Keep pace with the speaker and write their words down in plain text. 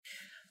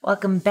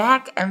Welcome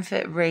back,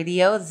 MFit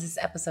Radio. This is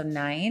episode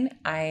 9.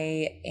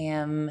 I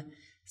am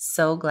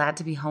so glad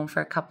to be home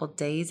for a couple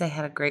days. I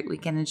had a great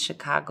weekend in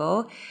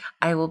Chicago.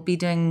 I will be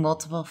doing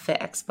multiple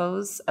fit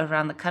expos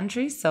around the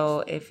country.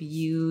 So if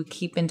you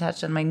keep in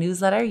touch on my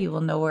newsletter, you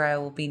will know where I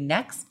will be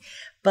next.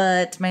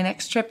 But my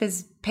next trip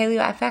is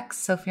Paleo FX.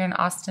 So if you're in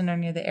Austin or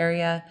near the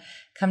area,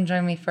 come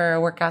join me for a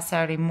workout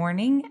Saturday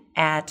morning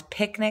at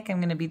Picnic. I'm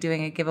going to be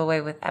doing a giveaway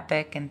with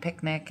Epic and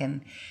Picnic,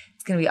 and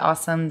it's going to be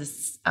awesome.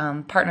 This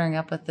partnering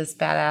up with this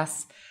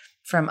badass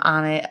from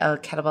Onnit, a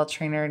kettlebell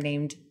trainer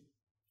named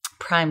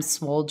Prime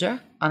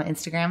Swolger on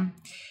Instagram.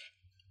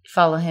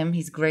 Follow him.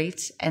 He's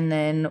great. And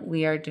then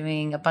we are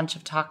doing a bunch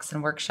of talks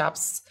and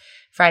workshops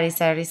Friday,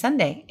 Saturday,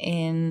 Sunday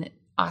in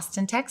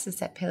Austin, Texas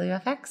at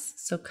Paleo FX.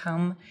 So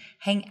come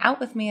hang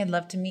out with me. I'd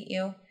love to meet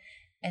you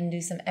and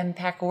do some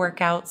MPAC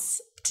workouts.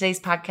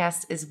 Today's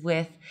podcast is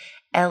with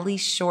Ellie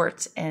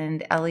Short,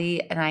 and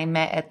Ellie and I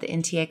met at the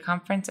NTA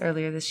conference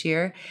earlier this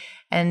year,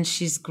 and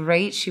she's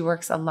great. She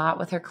works a lot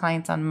with her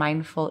clients on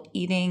mindful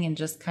eating and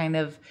just kind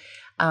of,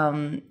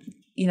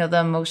 the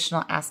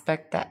emotional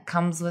aspect that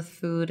comes with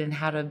food and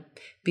how to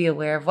be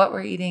aware of what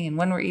we're eating and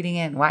when we're eating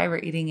it and why we're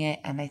eating it.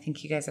 And I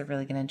think you guys are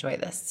really going to enjoy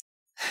this.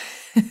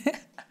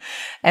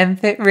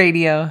 MFit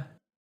Radio.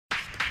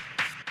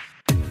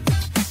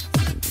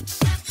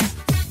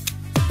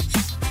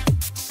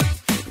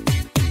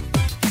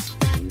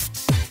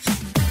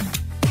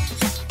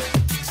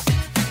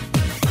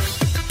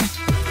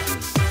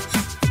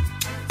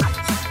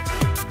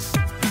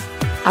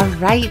 All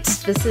right,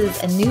 this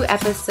is a new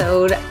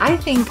episode. I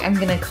think I'm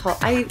going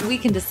to we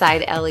can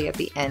decide Ellie at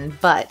the end,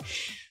 but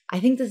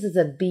I think this is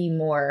a Be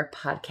More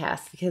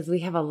podcast because we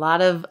have a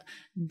lot of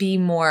Be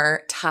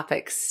More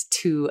topics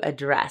to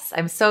address.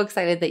 I'm so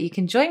excited that you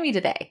can join me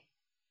today.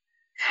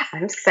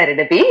 I'm excited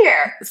to be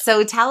here. So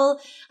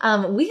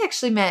we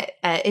actually met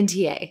at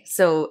NTA,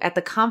 so at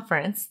the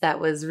conference that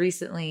was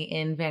recently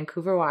in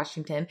Vancouver,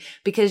 Washington,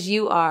 because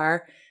you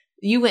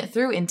went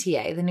through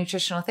NTA, the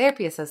Nutritional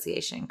Therapy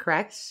Association,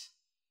 correct?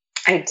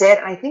 I did.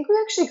 I think we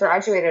actually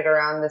graduated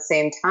around the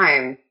same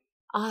time.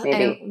 Maybe.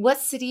 And what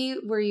city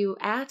were you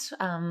at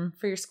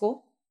for your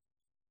school?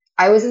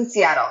 I was in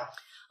Seattle.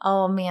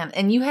 Oh, man.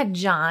 And you had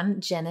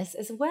John Jennis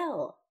as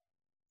well.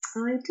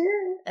 I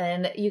did.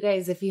 And you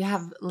guys, if you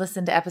have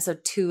listened to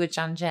episode 2 with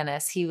John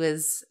Jennis, he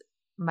was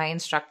my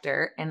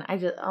instructor. And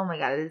oh my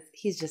God,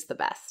 he's just the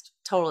best.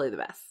 Totally the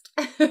best.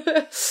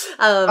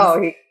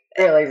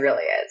 He really,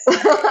 really is.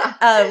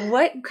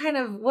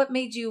 What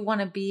made you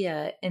want to be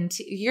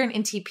you're an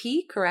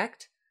NTP,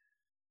 correct?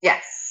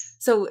 Yes.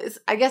 So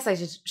I guess I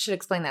should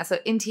explain that. So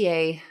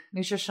NTA,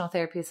 Nutritional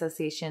Therapy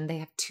Association, they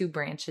have 2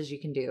 branches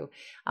you can do.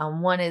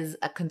 One is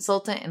a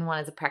consultant and one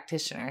is a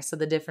practitioner. So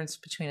the difference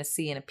between a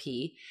C and a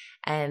P.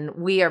 And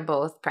we are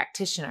both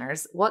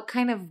practitioners. What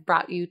kind of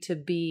brought you to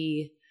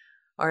be,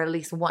 or at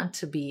least want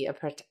to be, a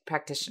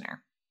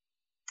practitioner?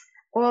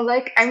 Well,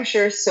 like I'm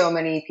sure so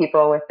many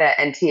people with the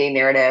NTA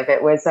narrative,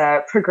 it was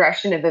a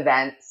progression of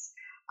events.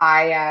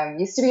 I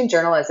used to be in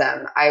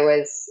journalism. I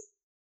was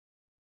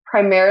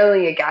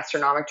primarily a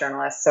gastronomic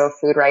journalist, so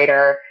food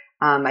writer.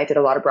 I did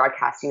a lot of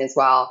broadcasting as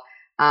well.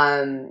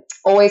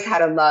 Always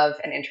had a love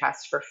and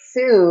interest for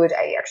food.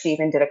 I actually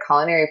even did a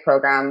culinary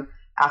program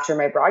after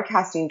my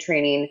broadcasting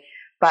training.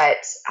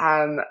 But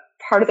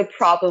part of the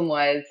problem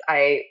was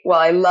I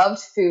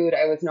loved food.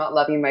 I was not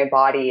loving my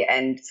body.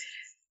 And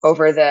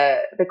over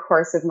the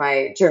course of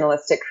my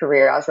journalistic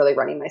career, I was really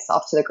running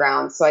myself to the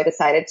ground. So I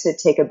decided to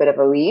take a bit of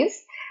a leave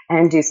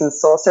and do some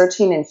soul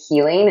searching and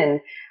healing.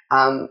 And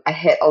I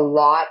hit a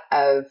lot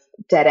of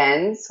dead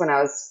ends when I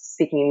was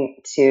speaking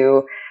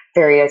to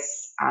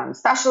various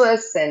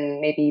specialists and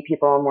maybe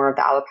people more of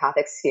the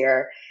allopathic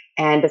sphere,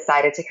 and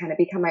decided to kind of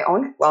become my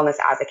own wellness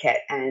advocate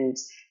and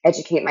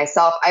educate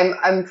myself.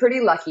 I'm pretty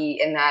lucky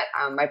in that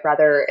my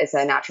brother is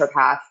a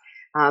naturopath.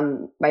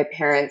 My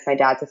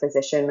dad's a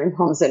physician, my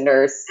mom's a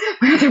nurse,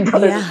 my other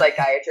brother's a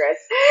psychiatrist.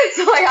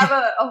 So I have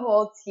a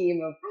whole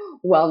team of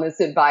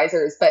wellness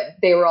advisors, but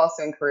they were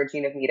also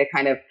encouraging of me to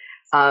kind of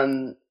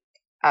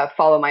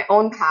follow my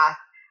own path.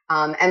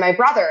 And my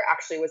brother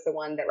actually was the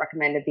one that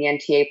recommended the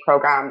NTA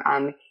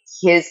program.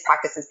 His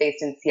practice is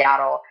based in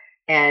Seattle,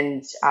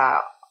 and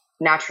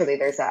naturally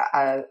there's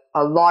a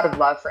lot of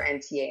love for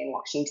NTA in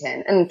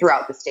Washington and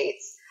throughout the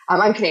States.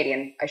 I'm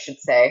Canadian, I should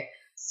say.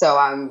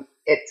 So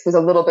it was a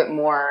little bit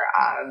more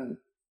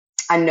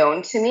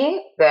unknown to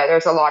me.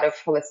 There's a lot of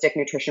holistic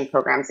nutrition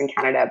programs in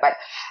Canada, but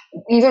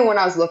even when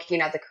I was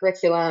looking at the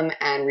curriculum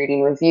and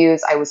reading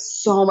reviews, I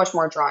was so much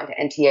more drawn to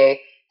NTA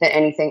than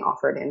anything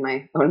offered in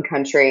my own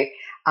country.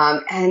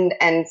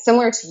 And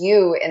similar to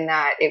you in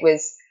that it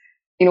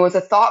was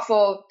a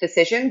thoughtful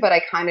decision, but I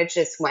kind of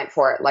just went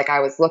for it. Like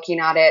I was looking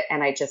at it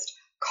and I just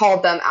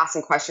called them, asked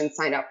some questions,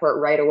 signed up for it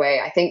right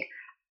away. I think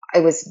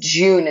it was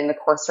June and the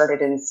course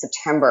started in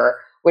September,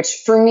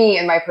 which for me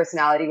and my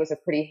personality was a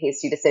pretty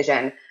hasty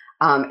decision.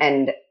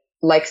 And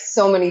like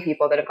so many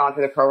people that have gone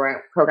through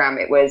the program,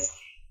 it was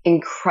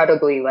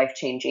incredibly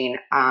life-changing.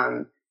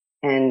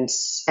 And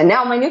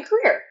now my new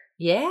career.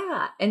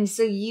 Yeah. And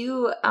so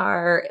you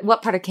are,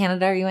 what part of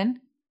Canada are you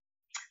in?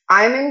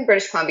 I'm in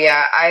British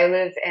Columbia. I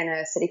live in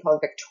a city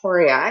called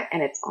Victoria,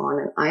 and it's on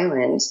an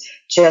island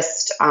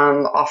just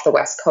off the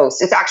west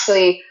coast. It's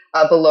actually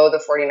below the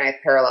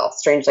 49th parallel,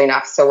 strangely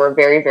enough. So we're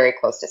very, very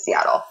close to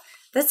Seattle.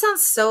 That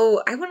sounds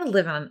so, I want to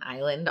live on an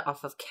island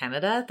off of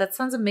Canada. That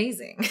sounds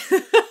amazing.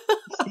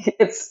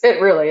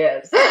 It really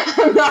is.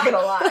 I'm not going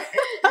to lie.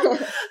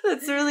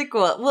 That's really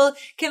cool. Well,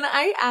 can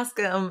I ask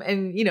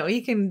and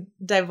you can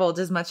divulge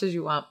as much as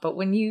you want, but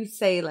when you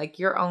say like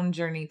your own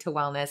journey to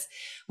wellness,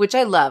 which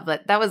I love,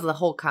 like that was the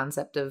whole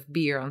concept of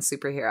be your own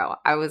superhero.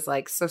 I was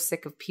like so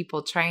sick of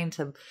people trying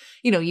to,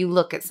 you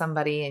look at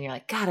somebody and you're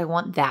like, God, I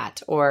want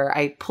that. Or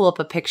I pull up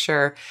a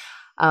picture,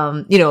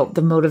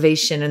 the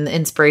motivation and the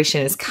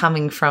inspiration is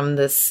coming from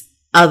this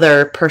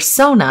other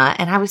persona.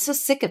 And I was so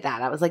sick of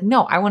that. I was like,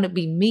 no, I want to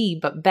be me,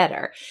 but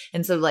better.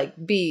 And so like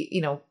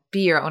be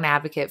your own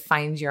advocate,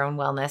 find your own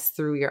wellness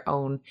through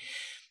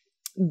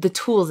the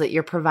tools that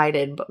you're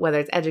provided, but whether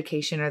it's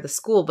education or the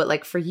school. But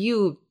like for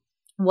you,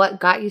 what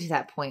got you to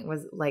that point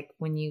was like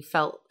when you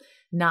felt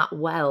not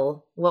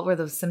well, what were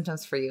those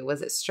symptoms for you?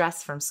 Was it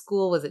stress from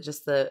school? Was it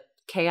just the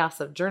chaos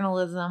of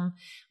journalism?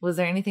 Was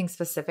there anything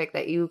specific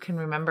that you can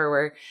remember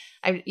where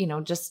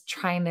just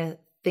trying to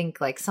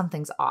think like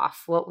something's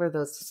off? What were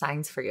those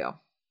signs for you?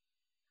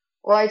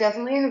 Well, I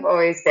definitely have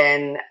always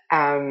been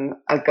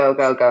a go,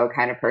 go, go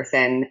kind of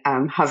person,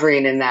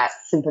 hovering in that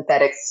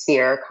sympathetic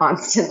sphere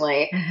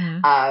constantly.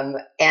 Mm-hmm.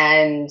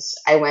 And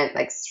I went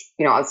I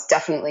was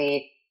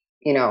definitely,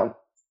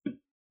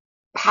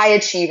 high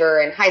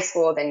achiever in high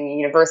school, then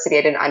university.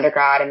 I did an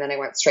undergrad, and then I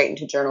went straight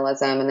into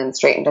journalism and then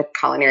straight into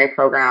culinary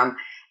program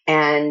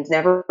and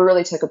never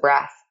really took a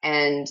breath.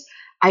 And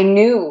I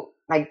knew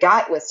my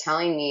gut was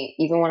telling me,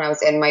 even when I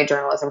was in my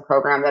journalism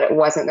program, that it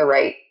wasn't the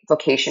right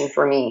vocation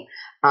for me.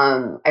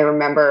 I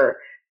remember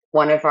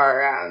one of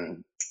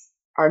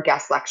our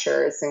guest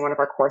lecturers in one of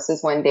our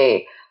courses one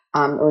day,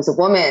 it was a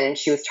woman, and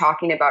she was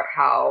talking about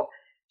how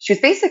she was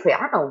basically, I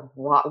don't know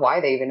why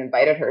they even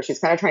invited her. She was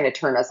kind of trying to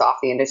turn us off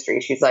the industry.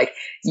 She's like,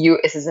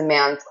 this is a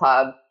man's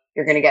club.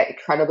 You're going to get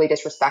incredibly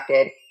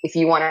disrespected. If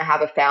you want to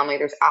have a family,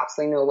 there's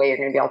absolutely no way you're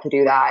going to be able to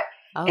do that.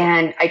 Oh.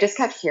 And I just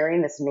kept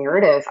hearing this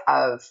narrative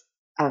of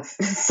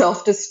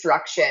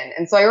self-destruction.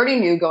 And so I already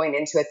knew going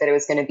into it that it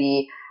was going to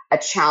be a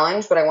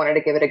challenge, but I wanted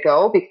to give it a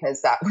go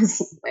because that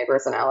was my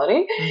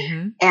personality.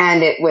 Mm-hmm.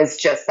 And it was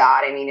just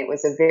that. I mean, it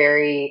was a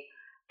very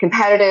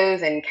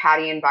competitive and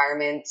catty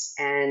environment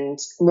and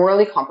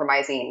morally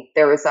compromising.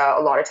 There was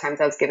a lot of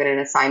times I was given an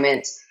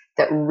assignment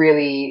that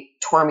really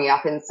tore me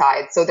up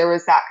inside. So there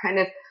was that kind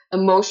of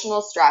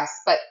emotional stress,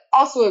 but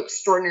also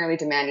extraordinarily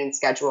demanding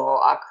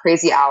schedule,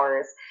 crazy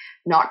hours,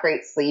 not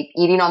great sleep,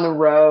 eating on the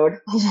road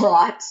a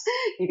lot,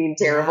 eating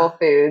terrible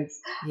foods.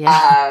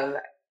 Yeah.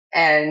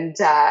 And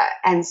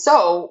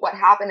so what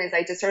happened is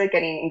I just started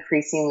getting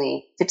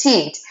increasingly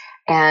fatigued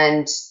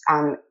and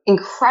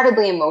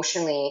incredibly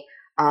emotionally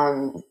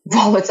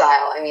volatile.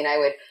 I mean, I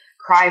would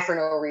cry for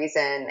no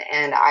reason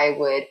and I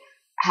would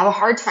have a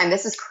hard time.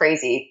 This is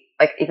crazy,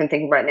 like even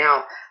thinking about it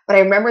now. But I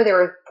remember there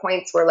were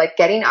points where like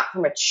getting up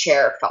from a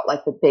chair felt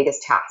like the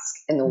biggest task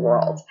in the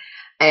world.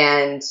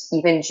 And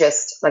even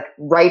just like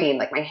writing,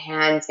 like my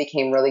hands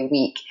became really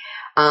weak.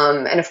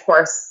 And of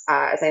course,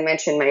 as I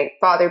mentioned, my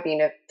father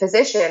being a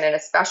physician and a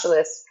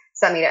specialist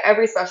sent me to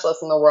every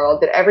specialist in the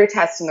world, did every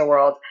test in the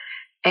world.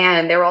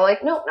 And they were all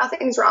like, no,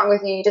 nothing's wrong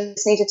with you. You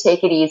just need to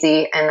take it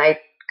easy. And I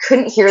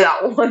couldn't hear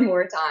that one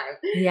more time.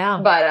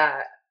 Yeah.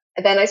 But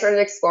then I started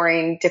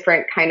exploring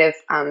different kind of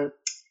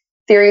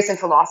theories and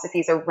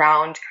philosophies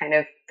around kind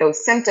of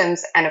those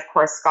symptoms. And of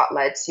course, got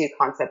led to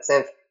concepts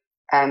of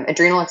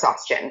adrenal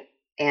exhaustion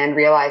and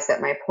realized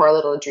that my poor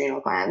little adrenal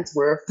glands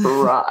were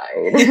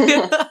fried.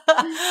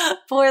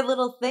 Poor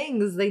little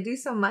things. They do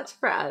so much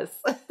for us.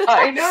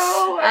 I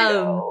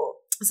know.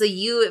 So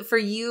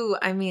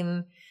I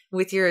mean,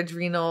 with your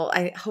adrenal,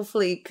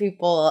 hopefully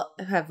people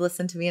have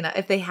listened to me, and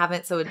if they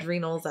haven't, so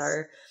adrenals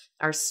are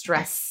our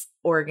stress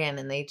organ,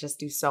 and they just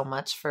do so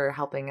much for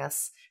helping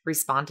us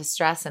respond to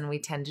stress, and we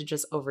tend to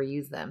just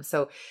overuse them.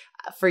 So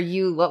for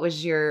you, what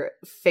was your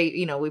fate?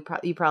 You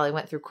probably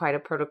went through quite a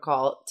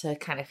protocol to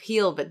kind of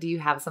heal, but do you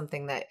have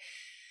something that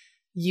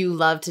you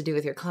love to do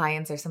with your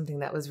clients or something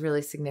that was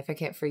really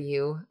significant for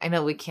you? I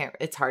know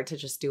it's hard to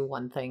just do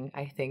one thing,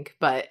 I think,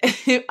 but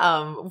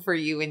for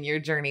you in your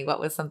journey, what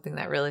was something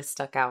that really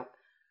stuck out?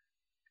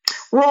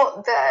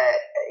 Well,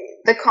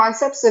 the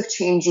concepts of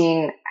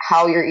changing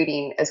how you're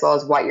eating as well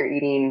as what you're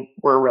eating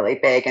were really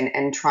big,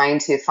 and trying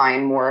to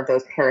find more of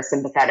those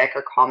parasympathetic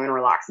or calm and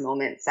relaxed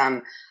moments,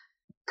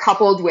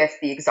 coupled with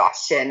the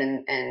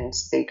exhaustion and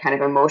the kind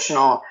of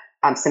emotional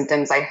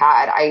symptoms I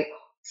had. I,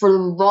 for the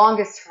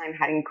longest time,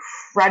 had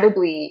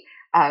incredibly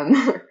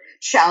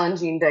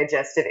challenging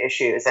digestive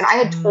issues, and I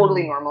had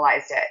totally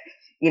normalized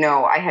it.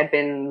 I had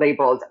been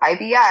labeled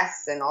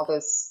IBS and all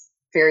those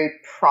very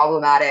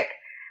problematic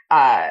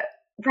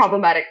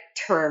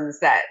terms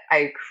that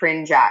I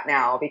cringe at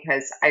now,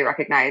 because I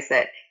recognize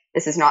that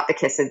this is not the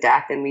kiss of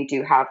death, and we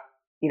do have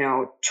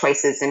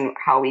choices in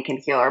how we can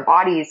heal our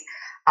bodies.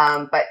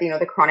 But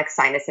the chronic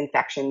sinus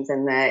infections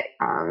and the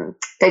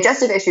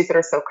digestive issues that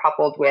are so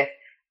coupled with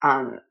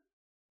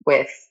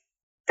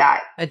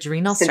that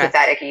adrenal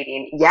sympathetic stress.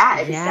 eating. Yeah,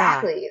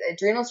 exactly.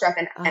 Adrenal stress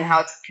and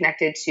how it's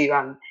connected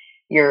to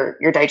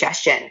your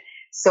digestion.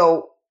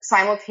 So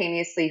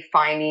simultaneously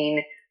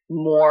finding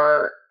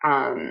more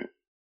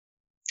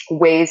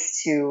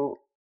ways to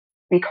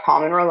be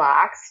calm and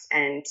relaxed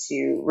and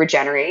to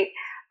regenerate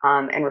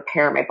and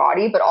repair my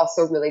body, but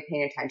also really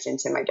paying attention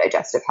to my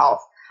digestive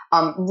health.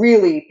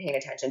 Really paying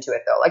attention to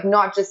it though, like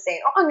not just saying,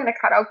 oh, I'm going to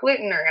cut out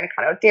gluten or I'm going to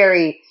cut out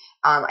dairy.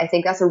 I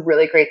think that's a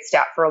really great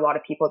step for a lot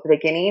of people at the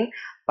beginning.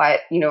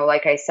 But,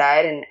 like I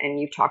said, and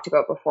you've talked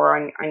about before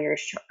on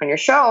your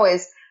show,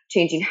 is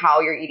changing how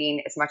you're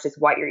eating as much as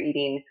what you're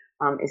eating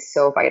is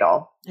so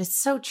vital. It's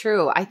so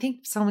true. I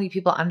think so many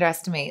people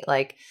underestimate,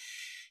 like,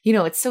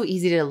 it's so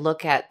easy to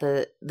look at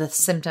the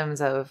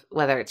symptoms of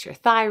whether it's your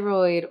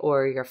thyroid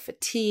or your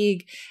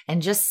fatigue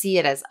and just see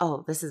it as,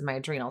 oh, this is my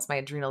adrenals. My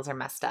adrenals are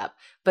messed up.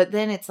 But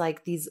then it's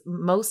like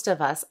most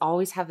of us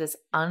always have this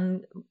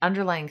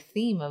underlying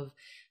theme of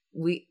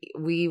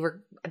we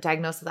were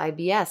diagnosed with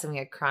IBS and we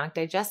had chronic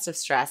digestive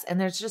stress. And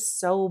there's just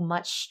so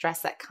much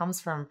stress that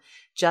comes from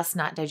just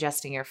not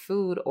digesting your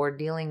food or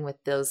dealing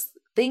with those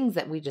things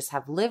that we just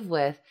have lived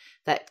with,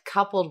 that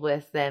coupled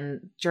with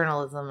then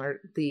journalism or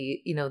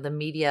the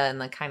media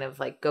and the kind of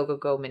like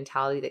go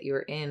mentality that you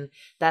were in,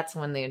 that's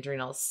when the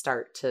adrenals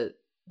start to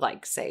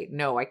like say,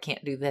 no, I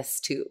can't do this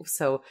too.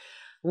 So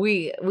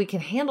we can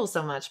handle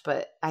so much,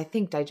 but I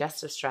think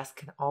digestive stress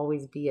can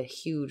always be a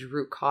huge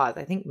root cause,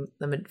 I think,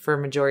 for a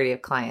majority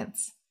of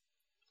clients.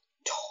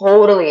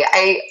 Totally.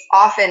 I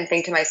often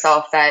think to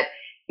myself that,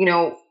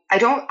 I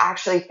don't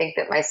actually think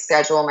that my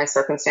schedule, my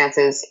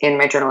circumstances in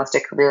my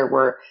journalistic career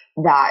were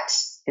that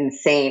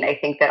insane. I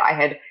think that I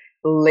had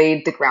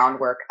laid the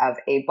groundwork of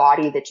a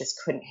body that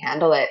just couldn't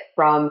handle it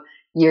from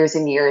years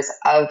and years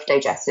of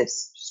digestive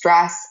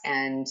stress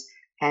and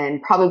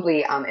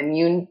probably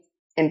immune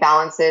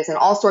imbalances and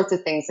all sorts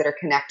of things that are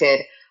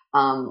connected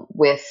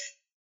with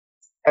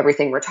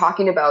everything we're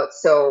talking about.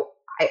 So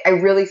I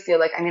really feel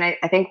like,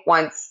 I think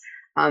once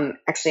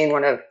actually in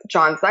one of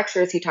John's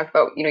lectures, he talked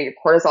about, your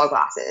cortisol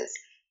glasses.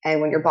 And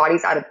when your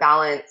body's out of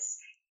balance,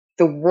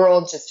 the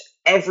world just,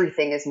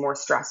 everything is more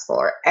stressful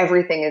or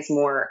everything is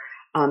more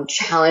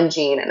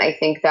challenging. And I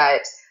think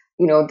that,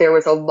 there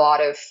was a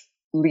lot of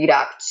lead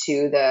up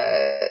to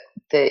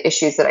the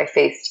issues that I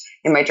faced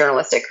in my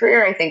journalistic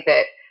career. I think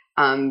that,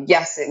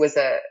 yes, it was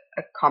a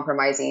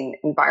compromising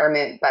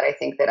environment, but I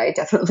think that I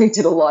definitely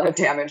did a lot of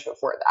damage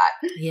before that.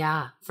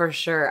 Yeah, for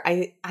sure.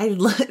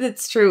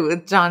 It's true,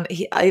 John.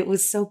 It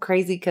was so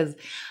crazy because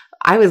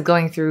I was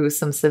going through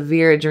some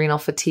severe adrenal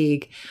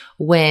fatigue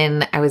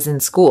when I was in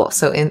school.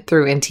 So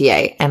through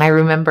NTA. And I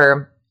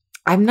remember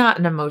I'm not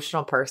an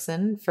emotional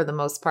person for the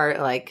most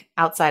part, like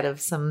outside of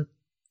some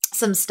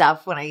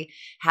stuff when I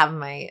have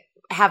my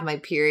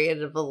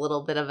period of a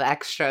little bit of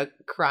extra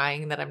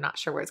crying that I'm not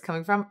sure where it's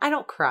coming from. I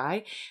don't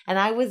cry. And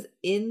I was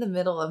in the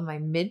middle of my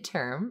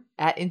midterm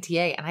at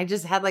NTA and I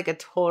just had like a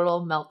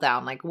total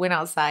meltdown, like went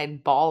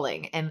outside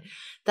bawling. And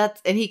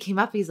he came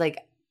up, he's like,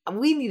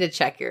 we need to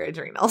check your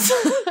adrenals.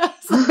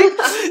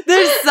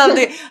 There's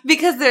something,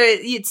 because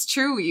it's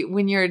true.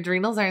 When your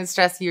adrenals are in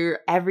stress, you're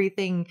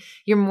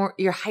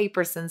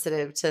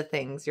hypersensitive to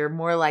things. You're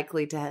more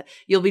likely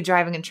you'll be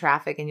driving in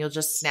traffic and you'll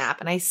just snap.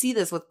 And I see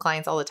this with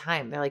clients all the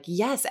time. They're like,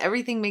 yes,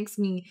 everything makes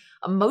me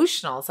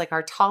emotional. It's like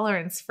our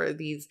tolerance for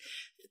these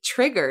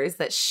triggers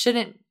that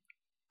shouldn't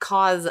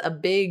cause a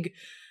big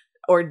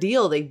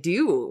ordeal, they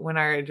do when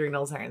our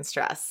adrenals are in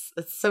stress.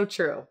 It's so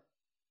true.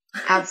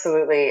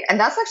 Absolutely. And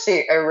that's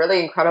actually a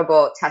really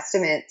incredible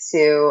testament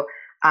to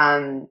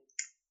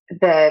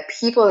the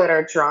people that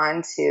are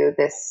drawn to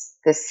this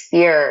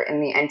sphere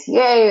in the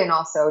NTA and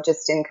also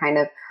just in kind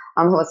of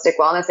holistic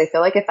wellness. I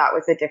feel like if that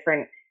was a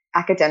different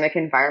academic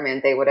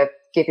environment, they would have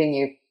given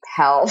you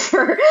hell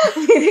for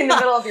being in the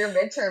middle of your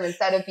midterm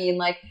instead of being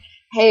like,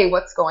 hey,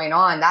 what's going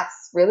on?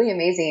 That's really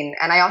amazing.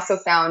 And I also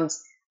found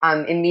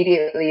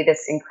immediately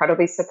this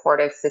incredibly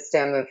supportive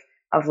system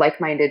of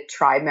like-minded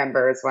tribe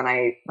members when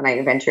I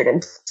ventured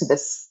into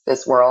this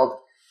world.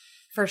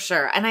 For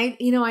sure. And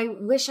I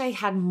wish I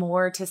had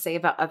more to say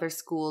about other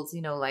schools,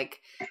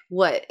 like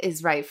what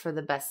is right for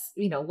the best,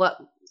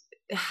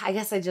 I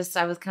guess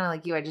I was kind of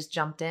like you. I just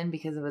jumped in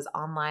because it was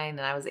online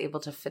and I was able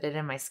to fit it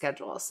in my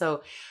schedule.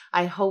 So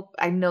I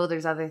know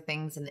there's other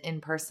things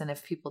in person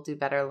if people do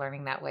better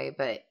learning that way,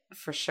 but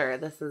for sure,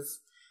 this is,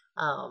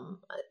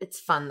 it's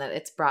fun that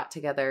it's brought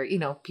together,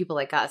 people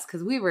like us,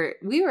 because we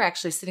were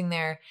actually sitting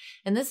there,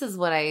 and this is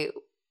what I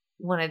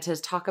wanted to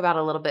talk about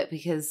a little bit,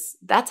 because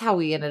that's how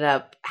we ended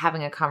up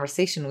having a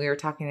conversation. We were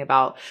talking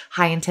about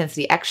high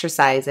intensity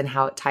exercise and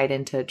how it tied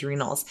into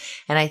adrenals.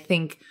 And I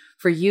think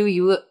for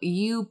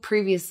you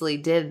previously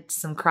did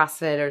some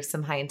CrossFit or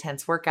some high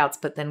intense workouts,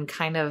 but then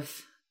kind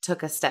of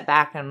took a step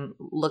back and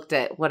looked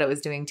at what it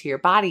was doing to your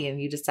body,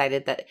 and you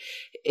decided that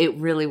it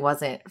really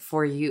wasn't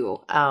for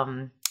you.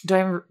 Do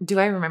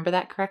I remember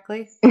that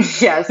correctly?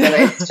 Yes, and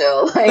I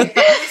still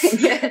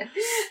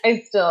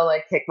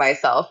kick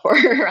myself for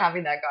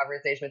having that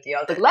conversation with you.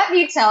 I was like, let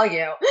me tell you.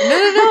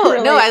 No,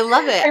 really, no, I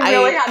love it. I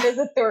really had this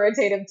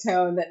authoritative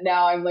tone that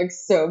now I'm like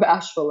so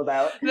bashful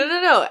about.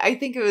 No. I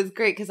think it was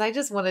great because I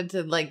just wanted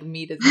to like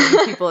meet as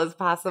many people as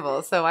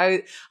possible. So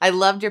I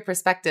loved your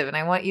perspective, and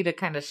I want you to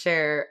kind of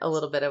share a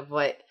little bit of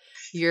what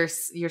your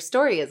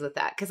story is with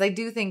that, because I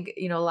do think,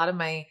 a lot of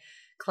my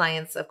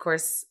clients, of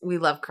course, we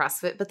love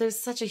CrossFit, but there's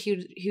such a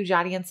huge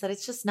audience that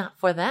it's just not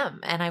for them.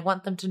 And I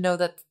want them to know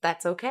that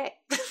that's okay.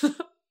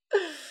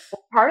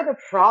 Part of the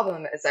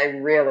problem is I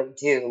really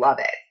do love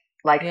it.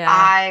 Like, yeah.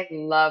 I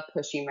love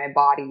pushing my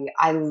body.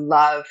 I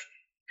love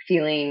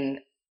feeling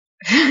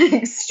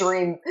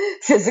extreme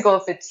physical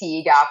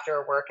fatigue after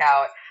a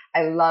workout.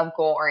 I love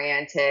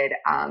goal-oriented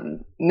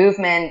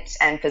movement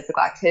and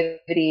physical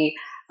activity.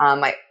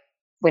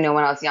 When I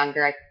was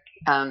younger,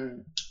 I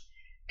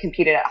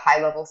competed at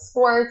high-level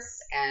sports,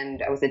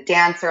 and I was a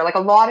dancer, like a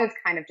lot of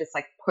kind of just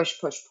like push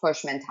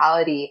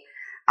mentality.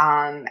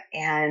 And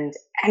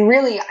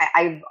really,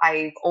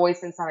 I've always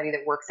been somebody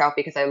that works out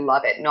because I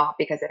love it, not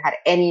because it had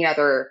any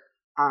other,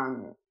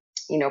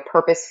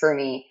 purpose for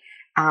me.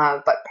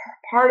 But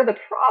part of the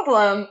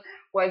problem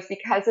was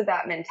because of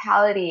that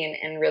mentality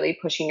and really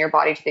pushing your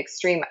body to the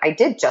extreme. I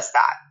did just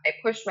that. I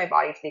pushed my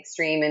body to the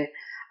extreme, and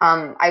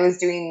I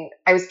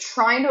was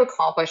trying to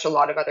accomplish a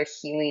lot of other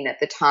healing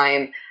at the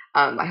time.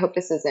 I hope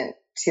this isn't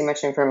too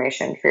much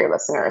information for your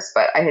listeners,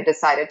 but I had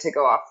decided to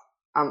go off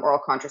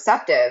oral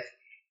contraceptive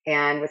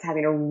and was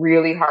having a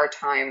really hard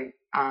time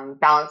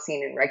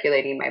balancing and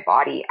regulating my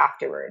body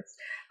afterwards.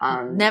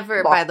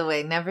 By the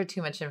way, never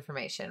too much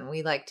information.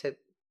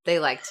 They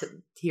like to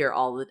hear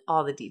all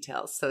the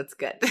details, so it's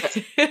good.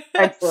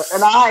 Excellent.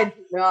 And I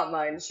do not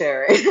mind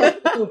sharing.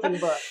 Open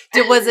book.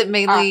 Was it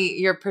mainly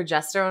your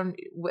progesterone?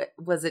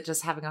 Was it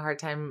just having a hard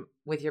time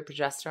with your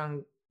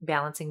progesterone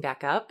balancing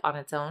back up on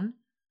its own?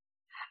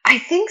 I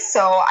think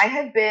so. I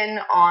have been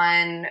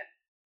on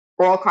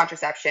oral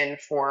contraception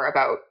for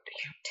about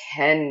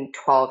 10,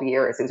 12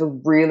 years. It was a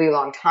really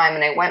long time.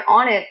 And I went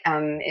on it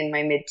in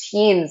my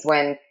mid-teens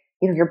when,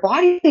 your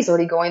body is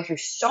already going through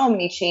so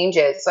many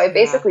changes. So I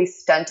basically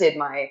stunted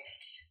my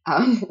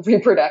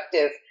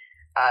reproductive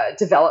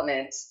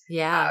development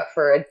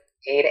for a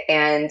decade.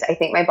 And I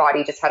think my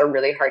body just had a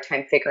really hard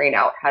time figuring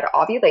out how to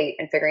ovulate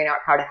and figuring out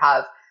how to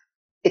have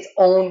its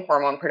own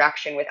hormone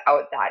production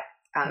without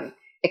that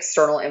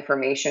external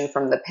information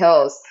from the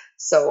pills.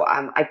 So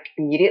I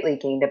immediately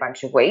gained a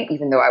bunch of weight,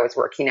 even though I was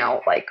working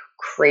out like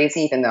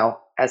crazy, even though,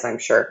 as I'm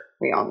sure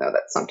we all know,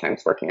 that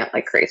sometimes working out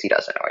like crazy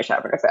doesn't always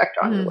have an effect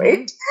on your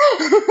weight.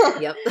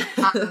 Yep.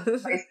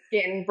 My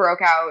skin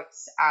broke out.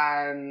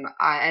 And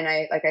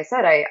like I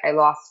said, I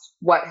lost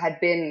what had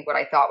been what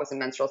I thought was a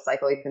menstrual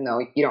cycle, even though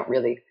you don't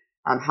really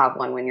have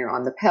one when you're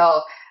on the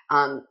pill.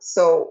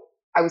 So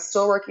I was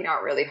still working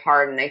out really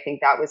hard, and I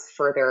think that was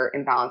further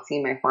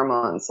imbalancing my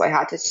hormones. So I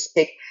had to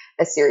take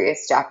a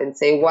serious step and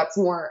say, what's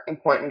more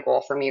important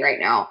goal for me right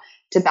now?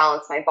 To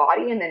balance my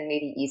body and then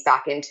maybe ease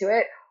back into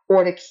it,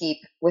 or to keep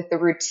with the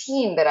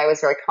routine that I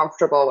was very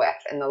comfortable with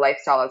and the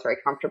lifestyle I was very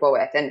comfortable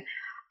with. And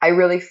I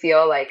really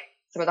feel like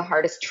some of the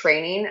hardest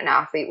training an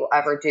athlete will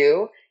ever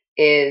do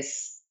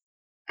is,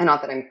 and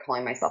not that I'm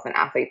calling myself an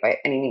athlete by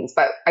any means,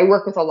 but I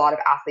work with a lot of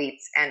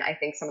athletes, and I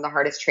think some of the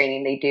hardest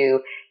training they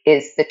do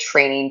is the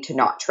training to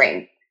not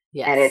train.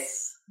 Yes. And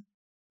it's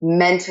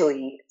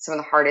mentally some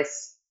of the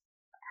hardest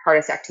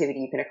activity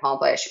you can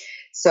accomplish.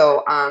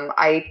 So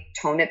I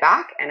toned it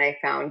back, and I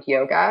found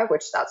yoga,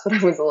 which that's what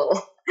I was a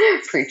little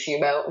preachy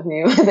about with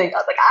you. I think I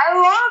was like, I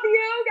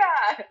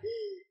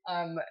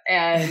love yoga.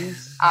 And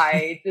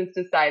I just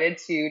decided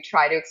to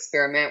try to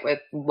experiment with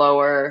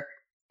lower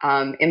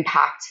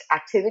impact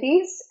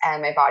activities,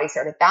 and my body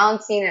started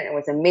balancing, and it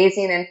was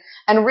amazing.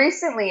 And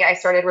recently I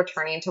started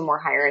returning to more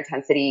higher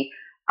intensity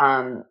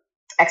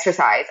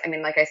exercise. I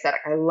mean, like I said,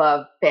 I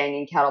love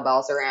banging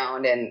kettlebells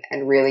around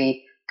and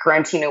really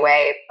grunting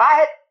away,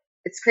 but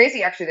it's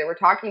crazy actually that we're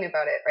talking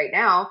about it right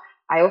now.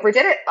 I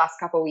overdid it last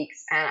couple of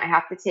weeks, and I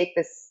have to take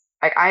this,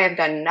 like I have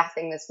done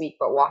nothing this week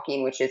but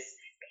walking, which is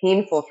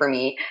painful for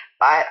me,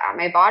 but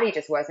my body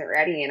just wasn't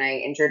ready, and I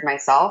injured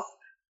myself.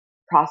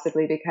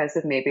 Possibly because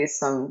of maybe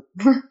some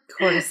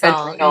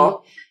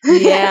cortisol.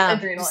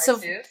 adrenal so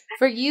issues.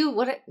 For you,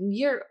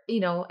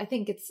 I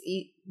think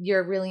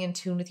you're really in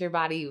tune with your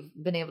body.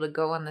 You've been able to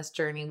go on this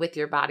journey with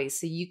your body,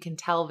 so you can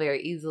tell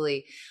very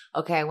easily,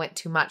 okay, I went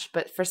too much.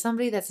 But for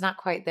somebody that's not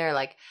quite there,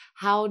 like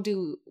what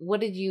do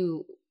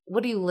you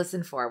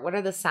listen for? What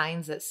are the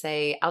signs that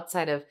say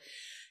outside of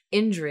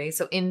injury?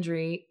 So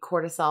injury,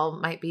 cortisol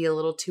might be a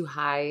little too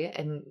high,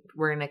 and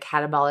we're in a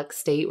catabolic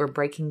state. We're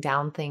breaking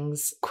down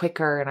things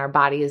quicker, and our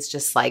body is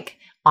just like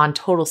on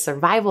total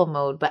survival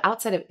mode. But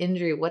outside of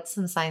injury, what's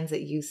some signs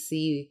that you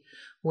see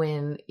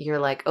when you're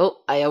like, oh,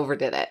 I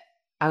overdid it?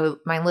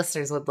 My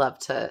listeners would love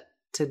to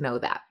know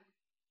that.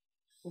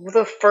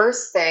 The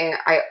first thing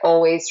I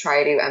always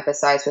try to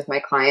emphasize with my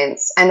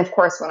clients, and of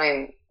course when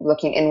I'm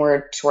looking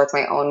inward towards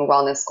my own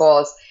wellness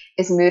goals,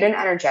 is mood and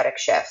energetic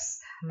shifts.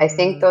 I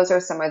think those are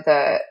some of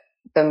the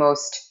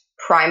most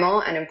primal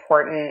and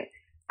important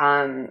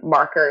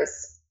markers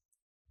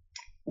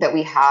that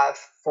we have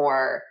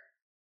for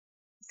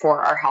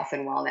our health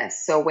and wellness.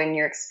 So when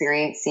you're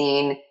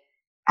experiencing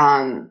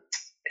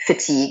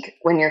fatigue,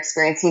 when you're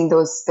experiencing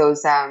those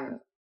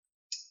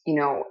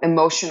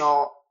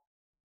emotional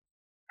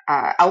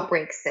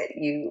outbreaks that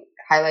you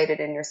highlighted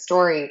in your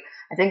story,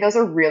 I think those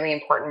are really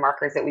important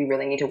markers that we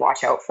really need to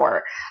watch out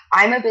for.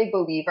 I'm a big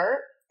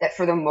believer that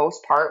for the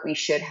most part, we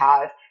should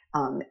have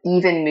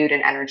even mood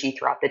and energy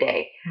throughout the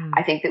day.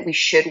 I think that we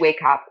should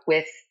wake up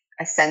with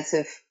a sense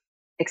of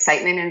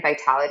excitement and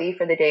vitality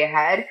for the day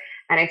ahead.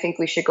 And I think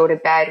we should go to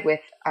bed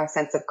with a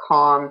sense of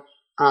calm,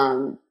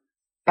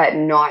 but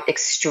not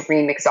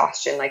extreme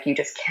exhaustion. Like you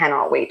just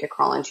cannot wait to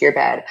crawl into your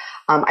bed.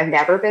 I've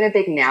never been a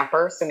big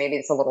napper, so maybe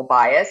it's a little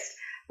biased,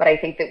 but I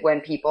think that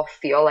when people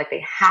feel like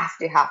they have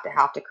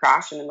to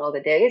crash in the middle of the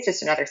day, it's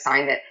just another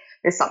sign that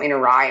there's something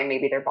awry and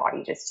maybe their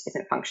body just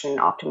isn't functioning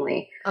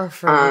optimally. Oh,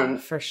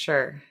 for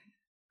sure.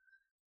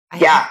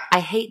 I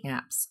hate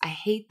naps. I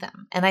hate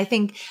them. And I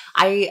think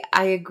I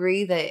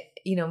agree that,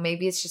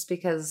 maybe it's just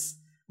because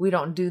we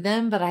don't do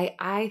them, but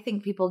I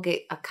think people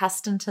get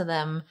accustomed to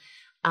them.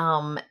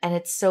 And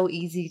it's so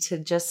easy to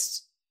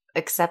just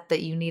accept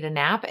that you need a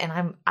nap.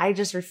 And I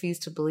just refuse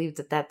to believe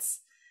that that's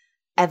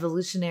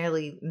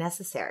evolutionarily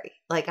necessary.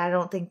 Like, I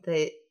don't think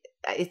that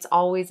it's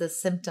always a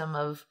symptom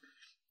of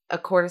a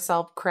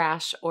cortisol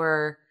crash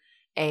or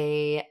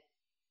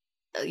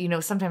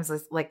sometimes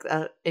it's like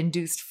a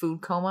induced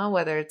food coma,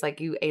 whether it's like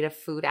you ate a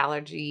food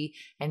allergy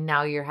and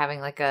now you're having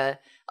like a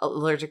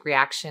allergic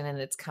reaction and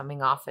it's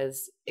coming off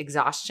as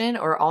exhaustion,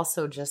 or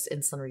also just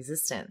insulin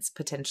resistance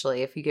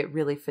potentially if you get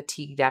really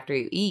fatigued after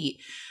you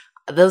eat.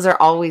 Those are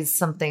always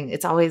something.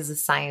 It's always a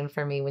sign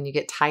for me when you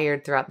get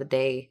tired throughout the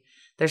day.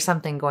 There's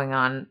something going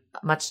on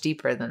much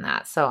deeper than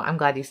that. So I'm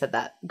glad you said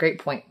that. Great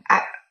point.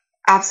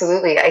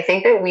 Absolutely. I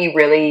think that we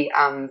really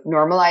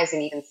normalize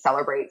and even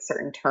celebrate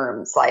certain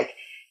terms like,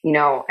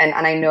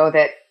 and I know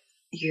that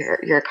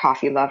you're a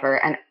coffee lover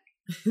and,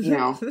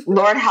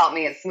 Lord help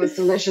me, it's the most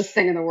delicious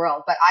thing in the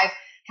world, but I've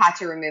had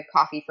to remove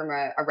coffee from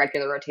a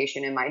regular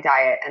rotation in my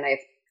diet. And I've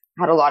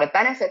had a lot of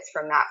benefits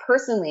from that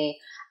personally.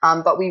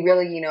 But we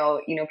really,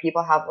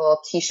 people have little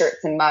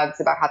t-shirts and mugs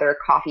about how they're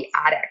a coffee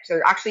addict.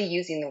 They're actually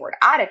using the word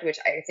addict, which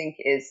I think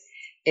is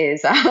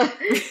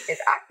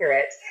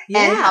accurate. Yeah.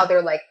 And how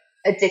they're like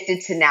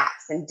addicted to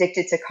naps and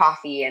addicted to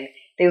coffee, and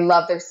they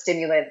love their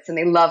stimulants and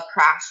they love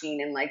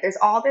crashing. And like, there's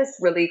all this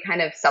really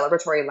kind of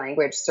celebratory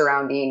language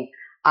surrounding,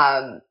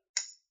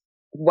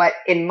 what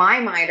in my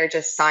mind are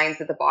just signs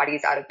that the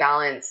body's out of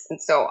balance. And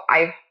so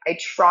I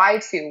try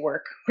to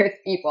work with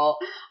people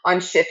on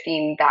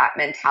shifting that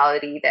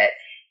mentality that,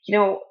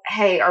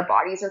 hey, our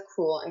bodies are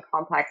cruel and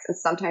complex, and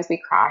sometimes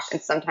we crash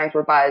and sometimes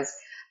we're buzzed,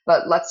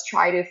 but let's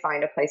try to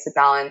find a place of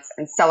balance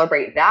and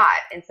celebrate that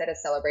instead of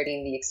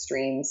celebrating the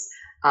extremes,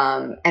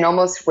 and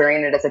almost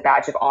wearing it as a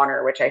badge of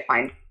honor, which I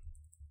find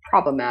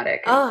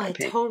problematic. Oh,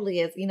 it totally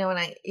is. And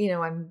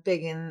I'm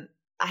big in,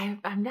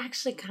 I'm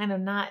actually kind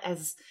of not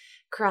as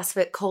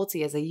CrossFit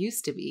culty as I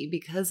used to be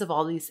because of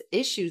all these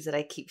issues that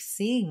I keep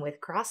seeing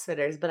with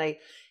CrossFitters. But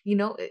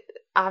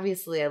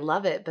obviously I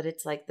love it, but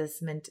it's like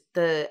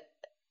the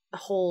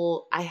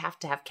whole, I have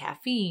to have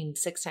caffeine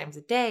 6 times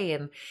a day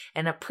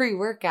and a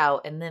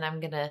pre-workout, and then I'm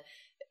going to,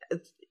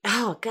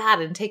 oh God,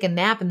 and take a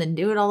nap and then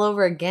do it all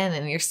over again.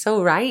 And you're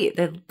so right.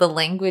 The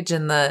language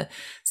and the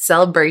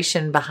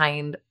celebration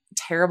behind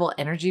terrible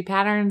energy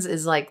patterns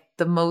is like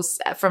the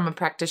most, from a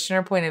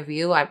practitioner point of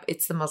view,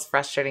 it's the most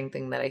frustrating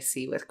thing that I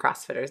see with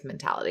CrossFitters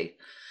mentality.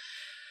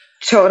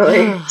 Totally.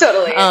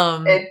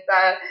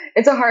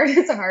 It's a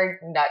hard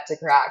nut to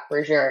crack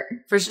for sure.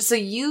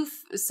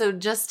 So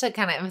just to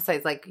kind of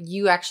emphasize, like,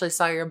 you actually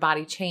saw your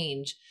body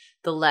change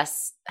the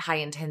less high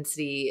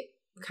intensity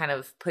kind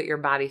of put your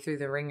body through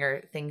the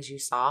ringer things you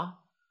saw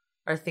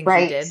or things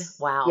you did.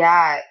 Wow.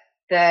 Yeah.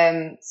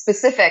 The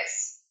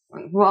specifics.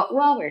 Well,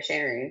 we're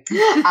sharing.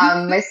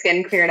 My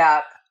skin cleared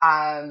up.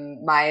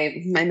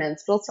 My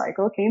menstrual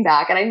cycle came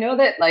back, and I know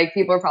that like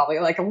people are probably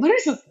like, "What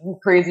is this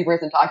crazy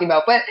person talking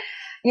about?" But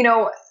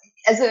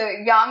as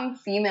a young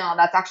female,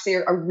 that's actually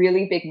a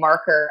really big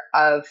marker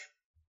of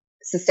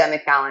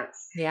systemic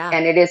balance. Yeah,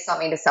 and it is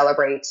something to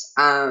celebrate.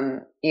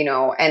 And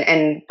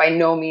by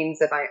no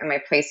means am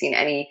I placing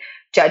any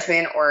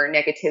judgment or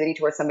negativity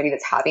towards somebody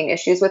that's having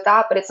issues with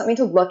that, but it's something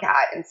to look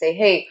at and say,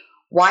 "Hey,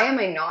 why am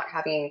I not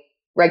having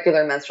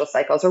regular menstrual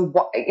cycles?" Or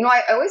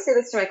I always say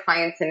this to my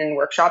clients and in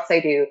workshops I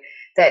do,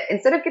 that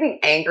instead of getting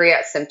angry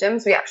at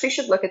symptoms, we actually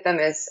should look at them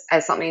as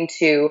something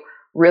to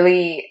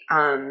really,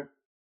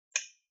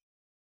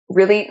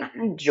 really not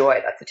enjoy.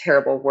 That's a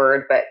terrible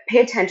word, but pay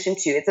attention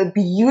to. It's a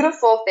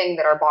beautiful thing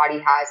that our body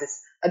has,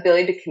 this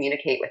ability to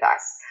communicate with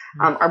us.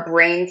 Our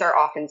brains are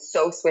often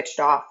so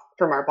switched off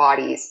from our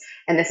bodies,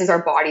 and this is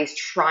our bodies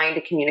trying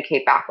to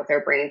communicate back with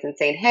our brains and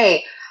saying,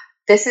 "Hey,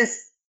 this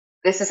is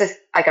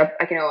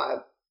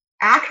a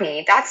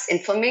acne, that's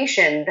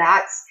inflammation,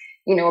 that's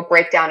a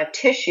breakdown of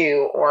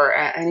tissue or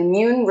an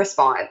immune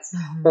response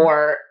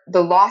or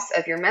the loss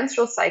of your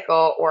menstrual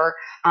cycle. Or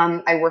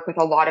I work with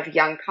a lot of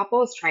young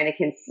couples trying to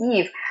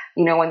conceive,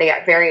 when they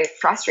get very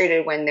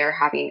frustrated when they're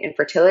having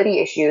infertility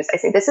issues. I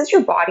say, this is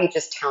your body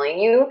just telling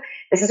you,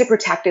 this is a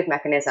protective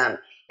mechanism.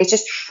 It's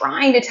just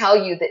trying to tell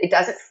you that it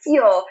doesn't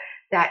feel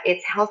that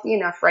it's healthy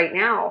enough right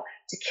now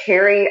to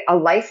carry a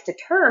life to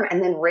term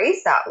and then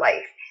raise that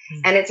life.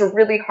 And it's a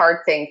really hard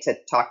thing to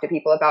talk to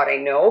people about, I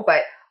know,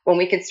 but when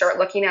we can start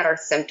looking at our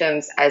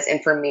symptoms as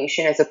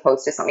information as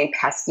opposed to something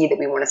pesky that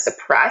we want to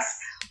suppress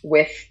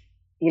with,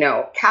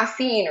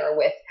 caffeine or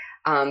with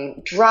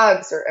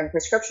drugs and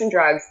prescription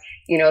drugs,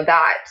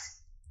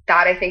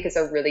 that I think is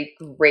a really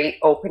great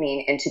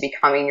opening into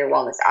becoming your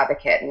wellness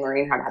advocate and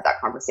learning how to have that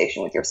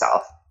conversation with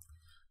yourself.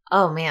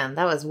 Oh man,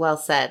 that was well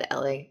said,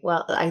 Ellie.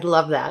 Well, I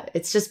love that.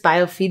 It's just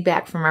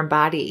biofeedback from our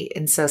body.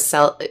 And so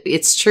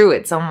it's true.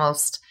 It's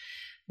almost,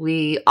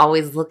 we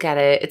always look at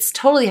it. It's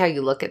totally how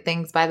you look at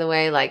things, by the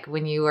way. Like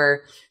when you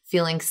are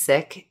feeling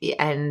sick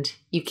and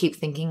you keep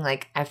thinking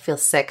like, I feel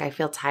sick, I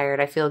feel tired,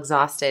 I feel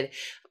exhausted.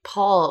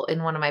 Paul,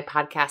 in one of my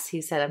podcasts,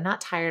 he said, I'm not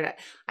tired.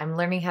 I'm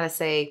learning how to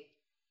say,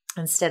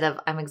 instead of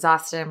I'm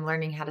exhausted, I'm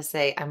learning how to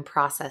say I'm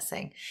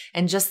processing.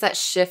 And just that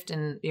shift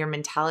in your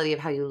mentality of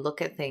how you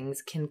look at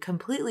things can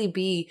completely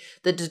be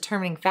the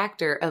determining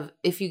factor of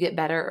if you get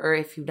better or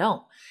if you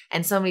don't.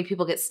 And so many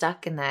people get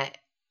stuck in that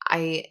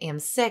I am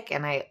sick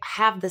and I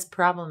have this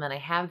problem and I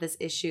have this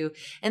issue.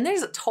 And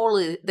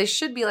there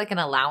should be like an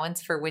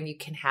allowance for when you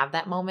can have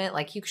that moment.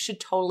 Like you should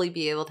totally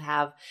be able to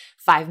have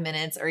 5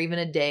 minutes or even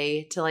a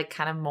day to like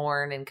kind of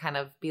mourn and kind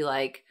of be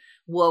like,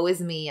 woe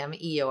is me, I'm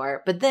Eeyore.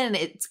 But then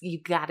you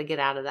got to get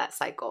out of that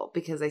cycle,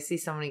 because I see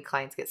so many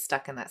clients get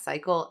stuck in that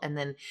cycle and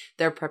then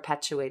they're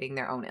perpetuating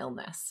their own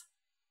illness.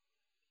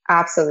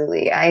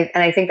 Absolutely.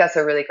 I think that's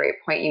a really great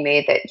point you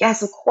made, that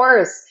yes, of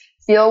course,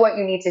 feel what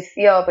you need to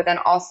feel, but then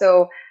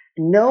also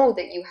know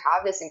that you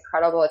have this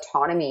incredible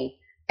autonomy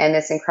and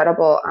this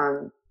incredible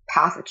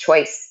path of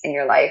choice in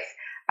your life.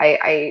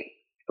 I'm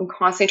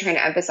constantly trying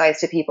to emphasize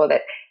to people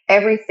that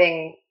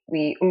everything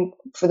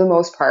for the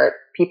most part,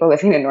 people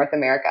living in North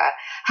America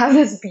have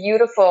this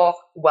beautiful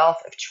wealth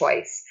of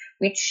choice.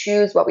 We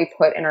choose what we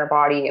put in our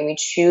body and we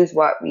choose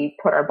what we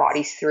put our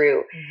bodies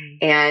through.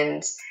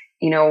 And,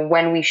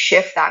 when we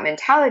shift that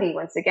mentality,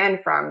 once again,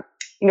 from,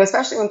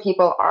 especially when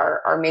people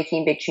are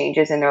making big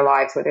changes in their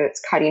lives, whether it's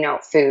cutting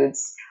out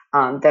foods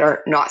that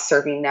are not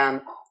serving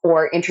them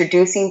or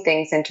introducing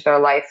things into their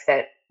life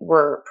that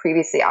were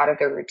previously out of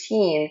their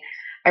routine,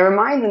 I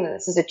remind them that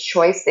this is a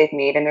choice they've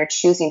made and they're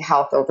choosing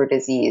health over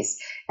disease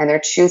and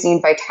they're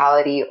choosing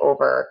vitality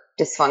over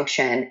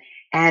dysfunction.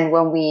 And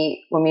when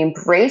we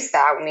embrace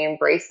that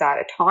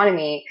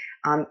autonomy,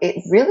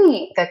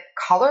 the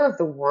color of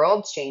the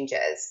world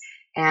changes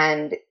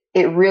and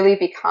it really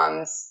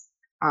becomes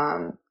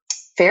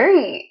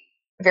very,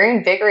 very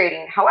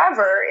invigorating.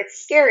 However,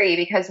 it's scary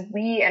because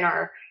we in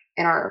our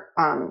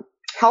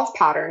health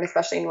pattern,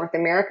 especially in North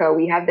America,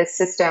 we have this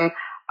system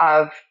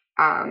of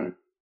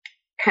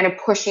kind of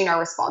pushing our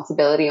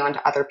responsibility onto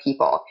other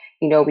people.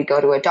 We go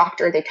to a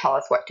doctor, they tell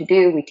us what to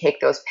do, we take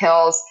those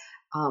pills.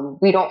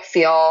 We don't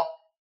feel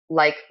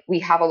like we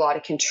have a lot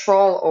of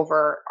control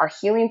over our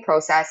healing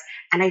process.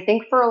 And I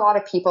think for a lot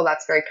of people,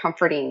 that's very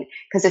comforting,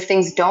 because if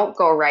things don't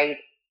go right,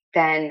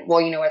 then, well,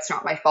 it's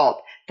not my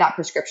fault. That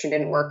prescription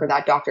didn't work or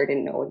that doctor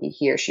didn't know what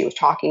he or she was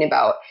talking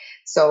about.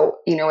 So,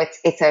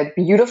 it's a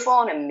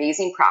beautiful and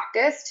amazing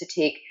practice to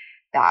take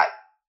that,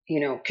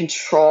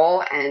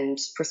 control and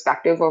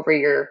perspective over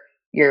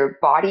your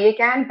body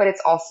again. But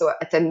it's also,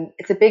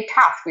 it's a big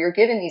task. We are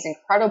given these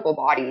incredible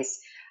bodies.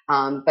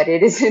 But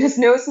it is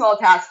no small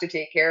task to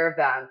take care of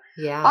them.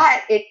 Yeah.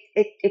 But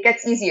it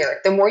gets easier.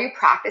 The more you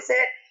practice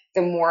it,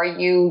 the more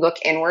you look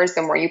inwards,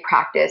 the more you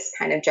practice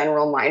kind of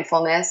general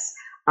mindfulness.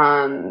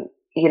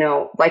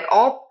 Like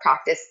all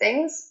practice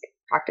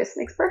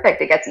makes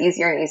perfect. It gets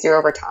easier and easier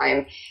over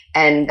time.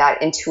 And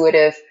that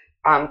intuitive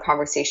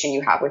conversation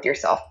you have with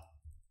yourself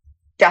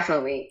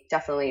definitely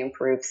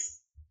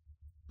improves.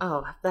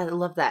 Oh, I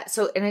love that.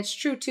 So, and it's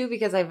true too,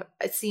 because I've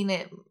seen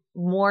it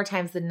more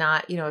times than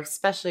not,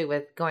 especially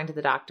with going to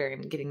the doctor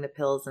and getting the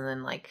pills and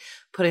then like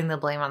putting the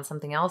blame on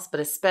something else, but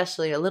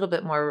especially a little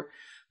bit more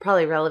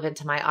probably relevant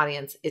to my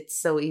audience. It's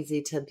so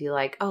easy to be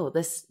like, oh,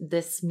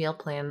 this meal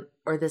plan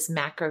or this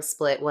macro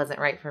split wasn't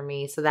right for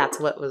me, so that's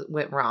what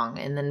went wrong.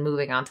 And then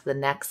moving on to the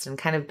next and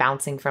kind of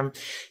bouncing from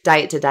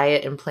diet to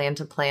diet and plan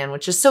to plan,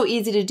 which is so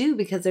easy to do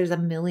because there's a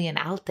million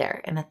out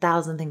there and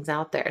 1,000 things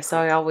out there. So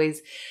I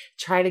always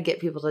try to get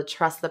people to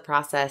trust the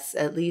process,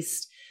 at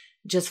least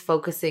just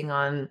focusing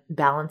on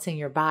balancing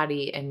your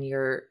body and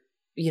your,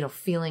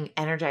 feeling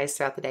energized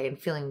throughout the day and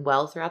feeling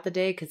well throughout the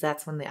day, because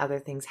that's when the other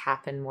things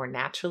happen more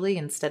naturally,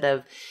 instead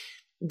of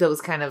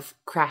those kind of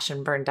crash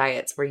and burn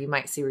diets where you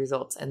might see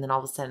results and then all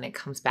of a sudden it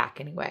comes back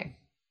anyway.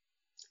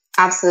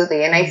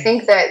 Absolutely. And I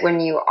think that when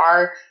you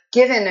are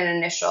given an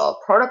initial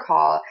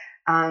protocol,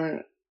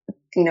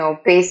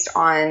 based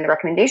on the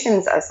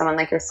recommendations of someone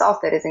like yourself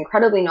that is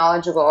incredibly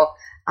knowledgeable,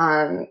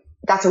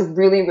 that's a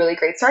really, really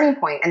great starting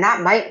point. And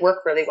that might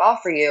work really well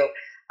for you.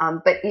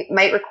 But it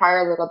might require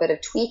a little bit of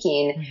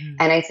tweaking. Mm-hmm.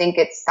 And I think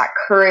it's that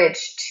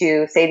courage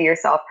to say to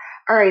yourself,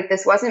 all right,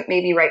 this wasn't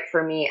maybe right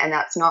for me. And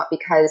that's not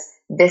because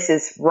this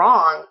is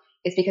wrong.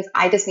 It's because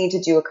I just need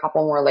to do a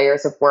couple more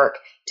layers of work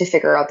to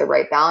figure out the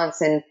right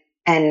balance. And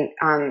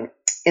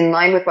in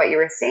line with what you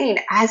were saying,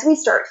 as we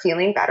start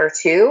feeling better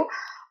too,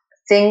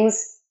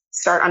 things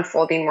start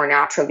unfolding more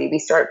naturally. We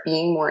start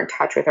being more in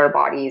touch with our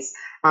bodies.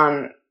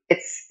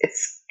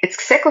 It's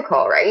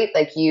cyclical, right?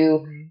 Like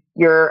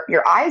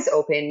your eyes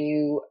open,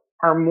 you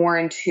are more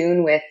in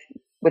tune with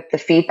the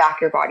feedback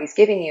your body's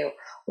giving you.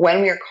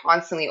 When we are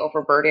constantly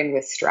overburdened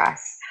with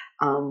stress,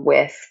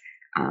 with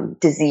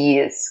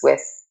disease,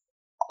 with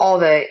all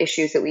the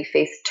issues that we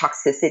face,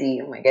 toxicity,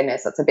 oh my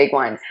goodness, that's a big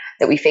one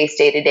that we face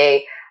day to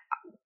day.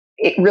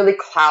 It really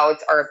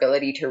clouds our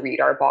ability to read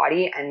our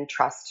body and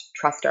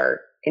trust our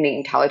innate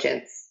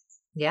intelligence.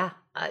 Yeah,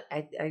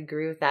 I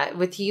agree with that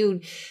with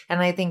you.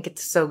 And I think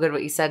it's so good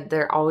what you said.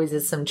 There always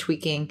is some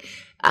tweaking.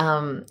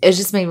 It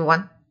just made me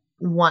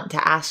want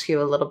to ask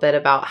you a little bit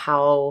about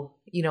how,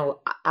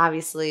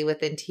 obviously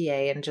with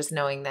NTA and just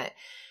knowing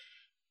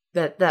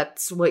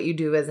that's what you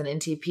do as an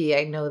NTP.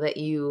 I know that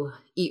you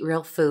eat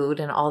real food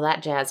and all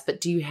that jazz, but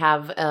do you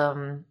have,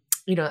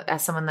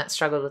 as someone that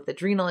struggled with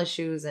adrenal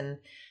issues and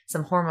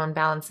some hormone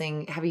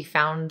balancing, have you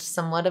found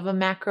somewhat of a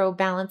macro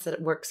balance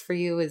that works for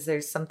you? Is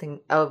there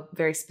a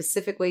very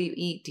specific way you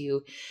eat? Do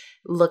you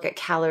look at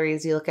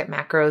calories? Do you look at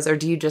macros? Or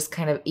do you just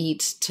kind of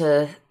eat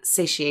to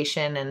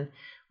satiation and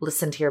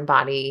listen to your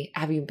body?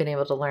 Have you been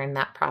able to learn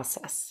that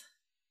process?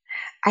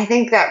 I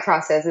think that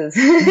process is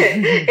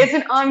it's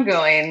an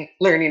ongoing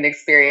learning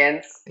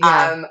experience.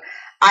 Yeah.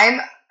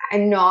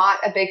 I'm not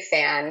a big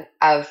fan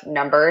of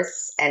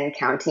numbers and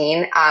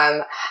counting.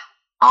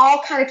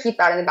 I'll kind of keep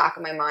that in the back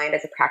of my mind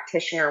as a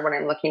practitioner when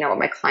I'm looking at what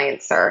my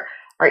clients are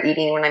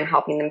eating, when I'm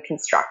helping them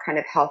construct kind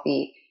of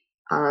healthy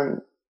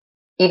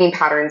eating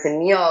patterns and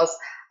meals.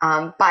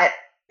 But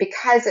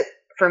because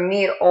for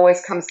me, it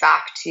always comes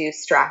back to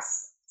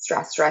stress.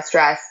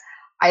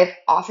 I've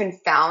often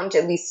found,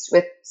 at least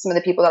with some of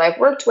the people that I've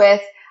worked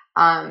with,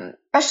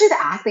 especially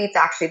the athletes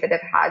actually that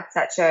have had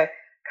such a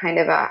kind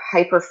of a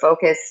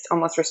hyper-focused,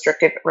 almost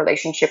restrictive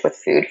relationship with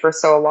food for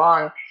so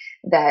long,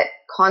 that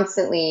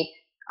constantly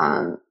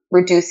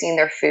reducing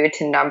their food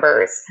to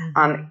numbers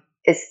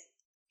is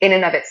in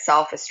and of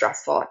itself a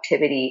stressful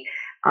activity.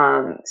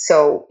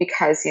 So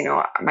because,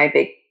 my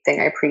big thing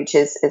I preach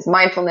is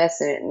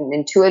mindfulness and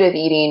intuitive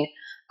eating,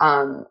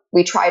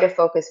 we try to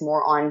focus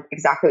more on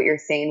exactly what you're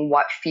saying,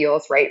 what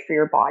feels right for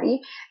your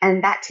body.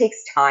 And that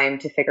takes time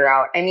to figure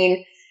out. I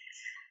mean,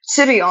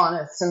 to be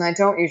honest, and I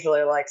don't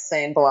usually like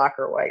saying black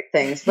or white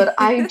things, but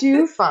I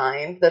do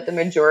find that the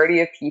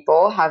majority of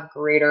people have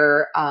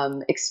greater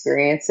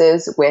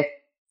experiences with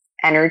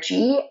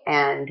energy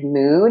and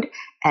mood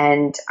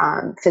and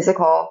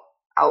physical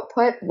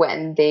output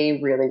when they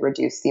really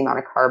reduce the amount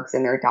of carbs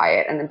in their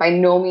diet. And by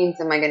no means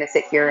am I going to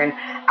sit here and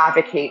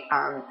advocate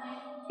a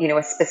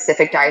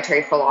specific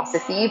dietary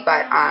philosophy,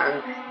 but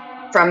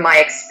from my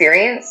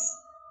experience,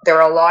 there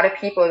are a lot of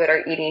people that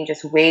are eating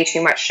just way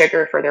too much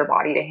sugar for their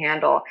body to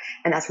handle,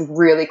 and that's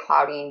really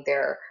clouding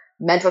their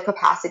mental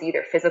capacity,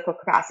 their physical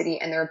capacity,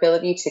 and their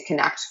ability to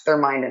connect their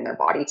mind and their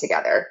body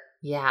together.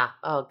 Yeah.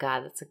 Oh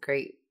God, that's a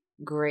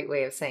great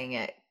way of saying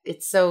it.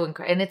 It's so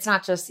incredible. And it's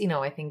not just,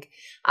 I think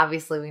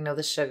obviously we know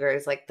the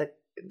sugars, like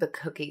the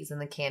cookies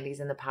and the candies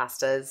and the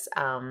pastas,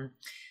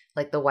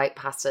 like the white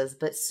pastas,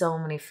 but so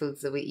many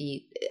foods that we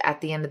eat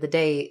at the end of the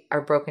day are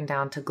broken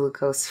down to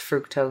glucose,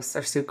 fructose,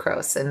 or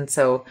sucrose. And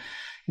so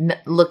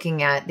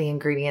looking at the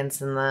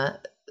ingredients and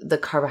the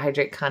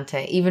carbohydrate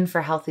content, even for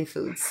healthy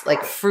foods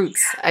like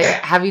fruits,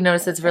 have you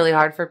noticed it's really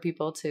hard for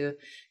people to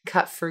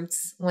cut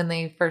fruits when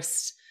they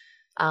first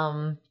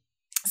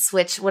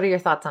switch? What are your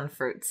thoughts on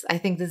fruits? I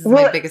think this is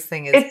my biggest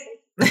thing is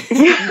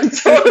yeah,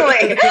 totally.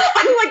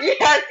 I'm like,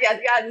 yes.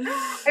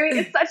 I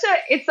mean,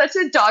 it's such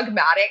a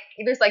dogmatic.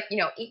 There's like,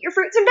 eat your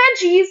fruits and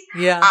veggies.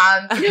 Yeah.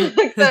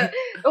 Like the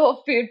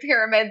whole food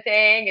pyramid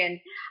thing. And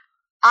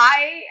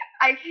I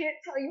can't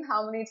tell you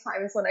how many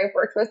times when I've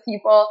worked with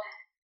people,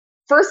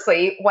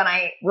 firstly, when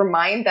I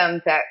remind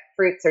them that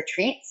fruits are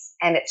treats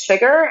and it's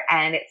sugar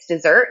and it's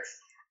dessert,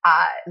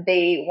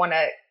 they want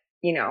to,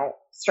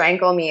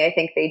 strangle me. I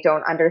think they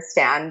don't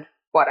understand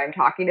what I'm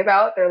talking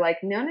about. They're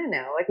like, no,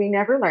 like we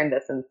never learned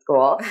this in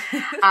school.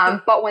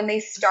 But when they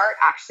start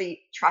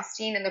actually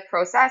trusting in the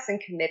process and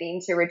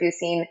committing to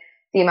reducing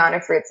the amount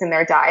of fruits in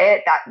their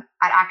diet, that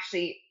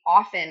actually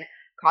often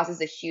causes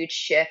a huge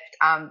shift.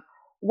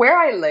 Where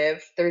I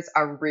live, there's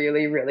a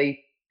really,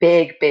 really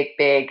big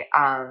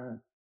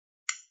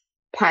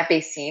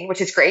plant-based scene, which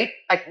is great.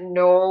 Like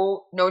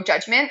no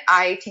judgment.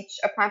 I teach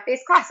a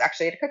plant-based class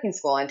actually at a cooking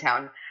school in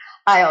town.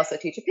 I also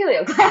teach a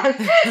paleo class.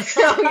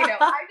 So,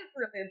 I just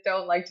really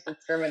don't like to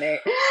discriminate.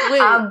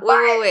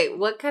 Wait.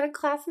 What kind of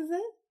class is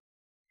it?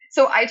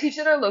 So I teach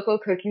at our local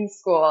cooking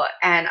school,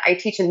 and I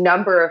teach a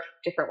number of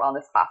different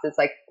wellness classes.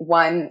 Like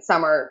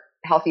some are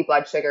healthy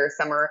blood sugar,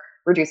 some are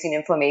reducing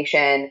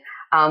inflammation.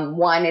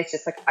 One is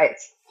just like,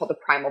 it's called the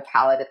Primal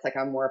Palate. It's like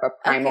a more of a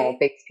primal Okay.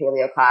 based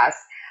paleo class.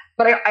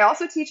 But I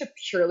also teach a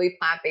purely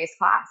plant-based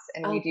class,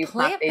 and we do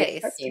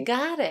plant-based plant-based. cooking.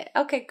 Got it.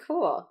 Okay,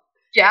 cool.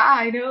 Yeah,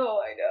 I know.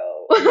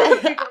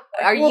 People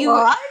Are like, you,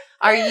 "What?"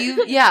 are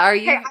you, yeah, are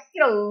Hey, you, I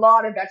eat a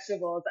lot of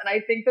vegetables, and I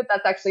think that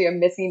that's actually a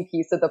missing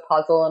piece of the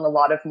puzzle in a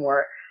lot of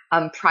more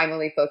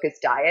primally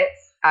focused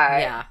diets.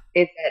 yeah,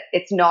 Is that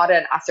it's not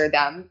an us or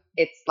them.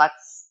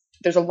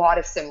 There's a lot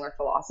of similar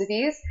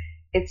philosophies.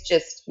 It's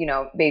just,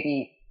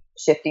 maybe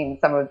shifting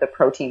some of the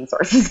protein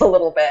sources a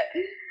little bit.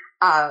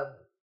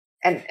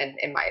 And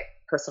in my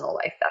personal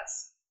life,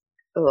 that's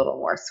a little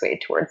more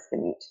swayed towards the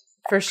meat.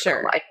 for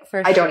sure.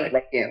 I don't eat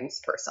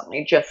legumes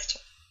personally. Just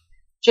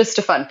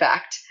a fun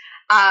fact.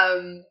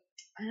 I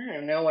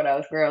don't know where I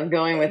was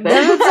going with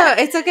this. No,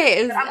 it's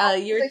okay. There's a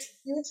huge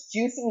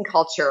juicing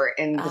culture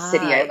in the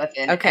city I live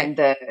in and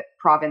the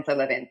province I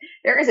live in.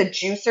 There is a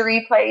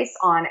juicery place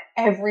on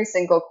every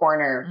single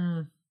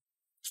corner.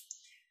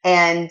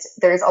 And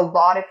there's a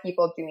lot of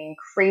people doing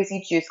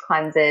crazy juice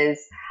cleanses,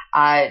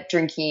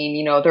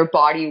 drinking, their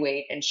body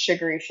weight and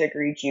sugary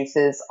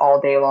juices all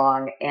day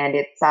long. And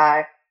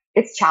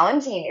it's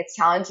challenging. It's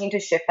challenging to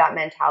shift that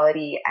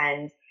mentality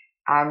and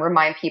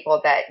remind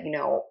people that,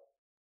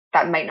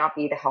 that might not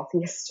be the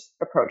healthiest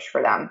approach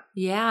for them.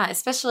 Yeah,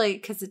 especially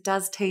because it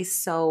does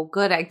taste so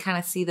good. I kind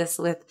of see this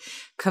with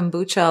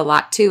kombucha a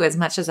lot too. As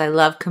much as I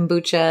love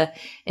kombucha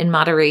in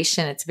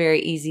moderation, it's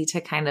very easy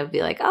to kind of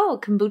be like, oh,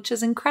 kombucha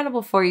is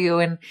incredible for you.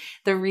 And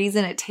the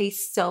reason it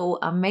tastes so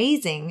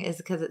amazing is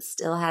because it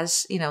still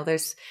has,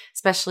 there's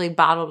especially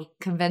bottled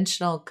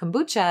conventional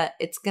kombucha,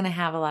 it's going to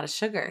have a lot of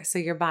sugar. So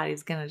your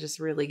body's going to just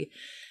really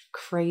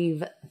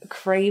crave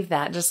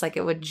that, just like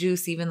it would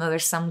juice, even though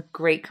there's some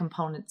great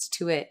components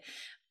to it.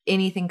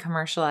 Anything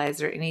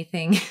commercialized or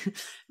anything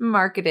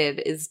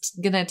marketed is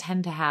going to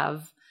tend to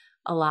have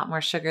a lot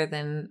more sugar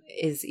than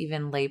is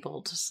even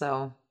labeled.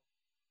 So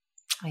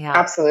yeah,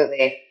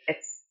 absolutely.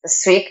 It's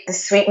the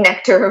sweet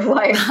nectar of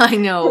life. I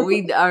know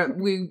we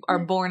are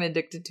born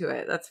addicted to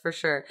it. That's for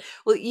sure.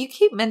 Well, you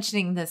keep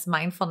mentioning this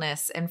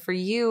mindfulness, and for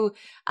you,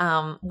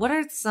 what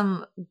are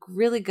some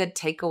really good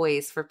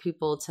takeaways for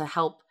people to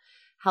help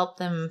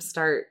them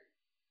start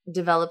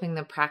developing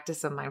the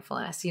practice of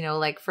mindfulness?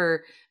 Like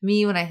for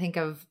me, when I think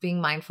of being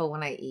mindful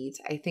when I eat,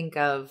 I think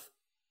of,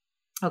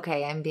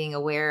 okay, I'm being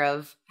aware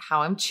of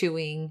how I'm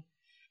chewing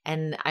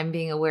and I'm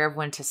being aware of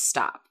when to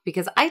stop,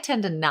 because I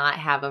tend to not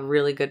have a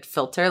really good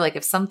filter. Like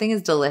if something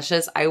is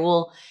delicious, I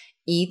will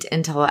eat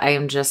until I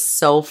am just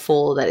so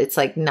full that it's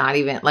like not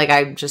even like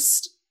I'm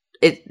just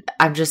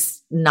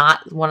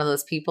not one of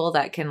those people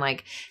that can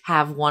like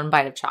have one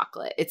bite of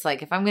chocolate. It's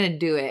like, if I'm going to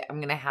do it, I'm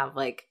going to have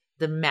like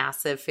the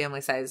massive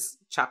family size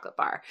chocolate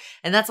bar.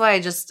 And that's why I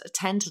just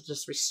tend to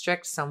just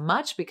restrict so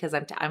much, because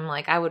I'm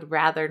like, I would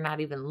rather not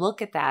even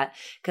look at that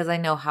because I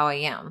know how I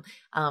am.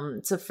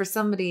 So for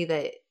somebody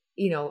that,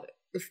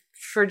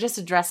 for just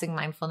addressing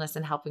mindfulness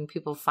and helping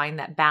people find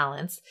that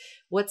balance,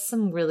 what's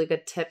some really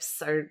good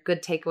tips or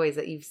good takeaways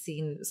that you've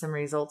seen some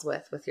results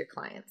with your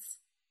clients?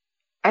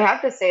 I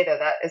have to say though,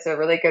 that is a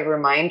really good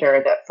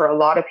reminder that for a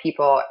lot of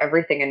people,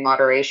 everything in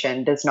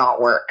moderation does not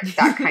work.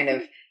 That kind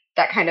of,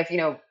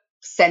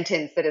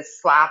 sentence that is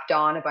slapped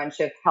on a bunch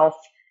of health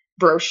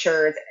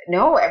brochures.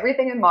 No,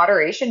 everything in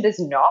moderation does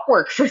not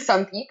work for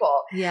some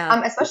people.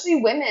 Yeah. Especially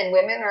women.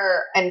 Women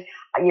are, and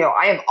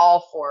I am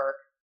all for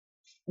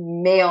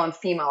male and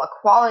female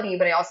equality,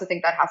 but I also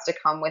think that has to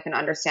come with an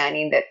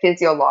understanding that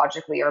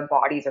physiologically our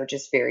bodies are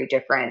just very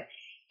different.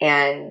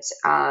 And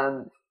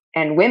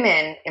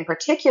women in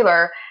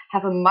particular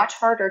have a much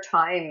harder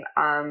time,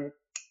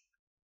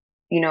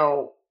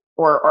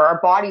 or our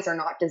bodies are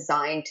not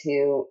designed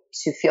to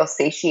feel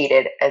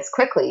satiated as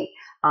quickly.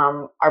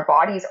 Our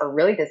bodies are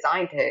really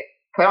designed to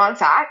put on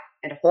fat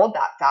and to hold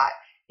that fat,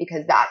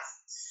 because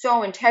that's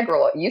so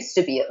integral. It used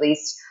to be, at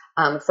least,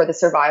 for the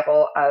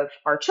survival of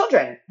our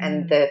children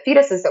and the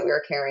fetuses that we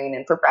are carrying,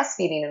 and for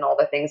breastfeeding and all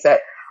the things that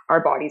our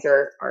bodies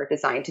are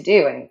designed to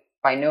do. And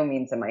by no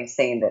means am I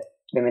saying that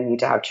women need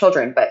to have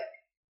children, but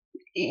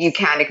you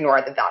can't ignore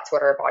that that's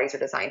what our bodies are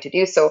designed to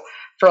do. So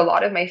for a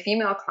lot of my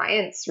female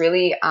clients,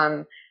 really,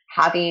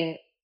 having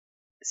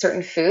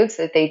certain foods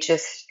that they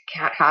just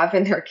can't have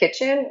in their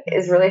kitchen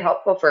is really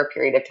helpful for a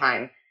period of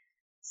time.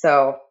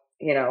 So,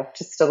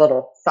 just a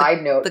little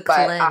side note. The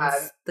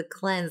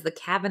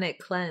cabinet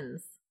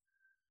cleanse.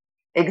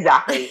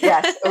 Exactly.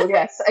 Yes. Oh,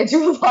 yes. I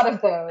do a lot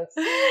of those.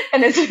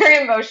 And it's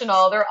very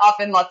emotional. There are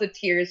often lots of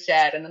tears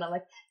shed. And then I'm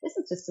like, this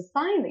is just a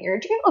sign that your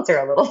adrenals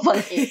are a little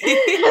funky.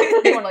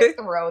 They want to like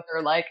throw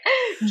their like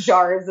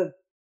jars of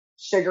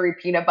sugary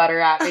peanut butter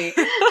at me.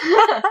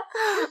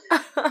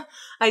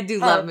 I do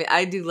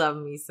love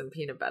me some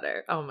peanut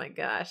butter. Oh my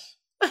gosh.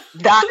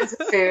 That is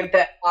a food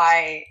that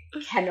I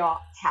cannot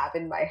have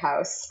in my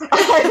house.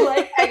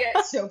 I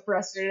get so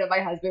frustrated at my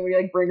husband when he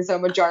like brings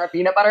home a jar of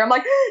peanut butter. I'm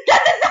like,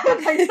 get this out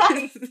of my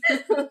sight.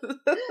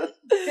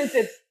 Because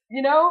it's,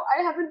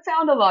 I haven't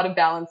found a lot of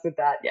balance with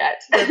that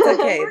yet. That's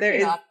okay.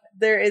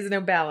 There is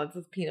no balance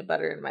with peanut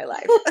butter in my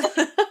life.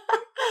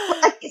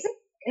 Isn't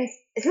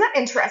isn't that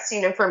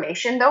interesting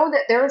information though,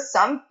 that there are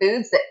some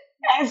foods that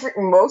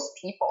most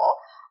people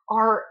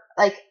are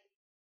like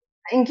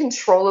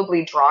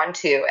uncontrollably drawn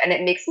to, and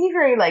it makes me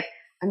very like,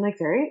 I'm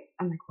like,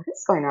 what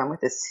is going on with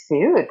this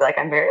food? Like,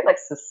 I'm very like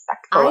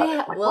suspectful of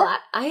it. Like,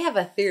 I have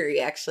a theory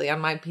actually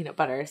on my peanut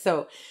butter.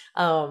 So,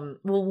 well,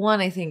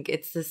 one, I think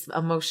it's this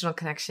emotional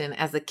connection.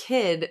 As a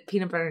kid,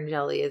 peanut butter and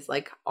jelly is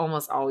like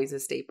almost always a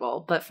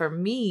staple. But for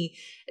me,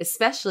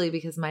 especially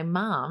because my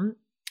mom,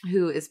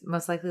 who is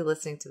most likely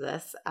listening to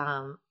this,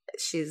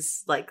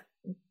 she's like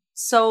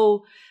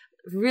so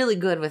really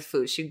good with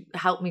food. She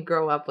helped me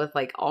grow up with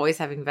like always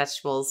having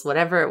vegetables,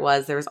 whatever it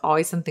was. There was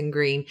always something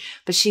green,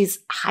 but she's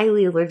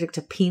highly allergic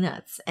to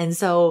peanuts. And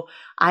so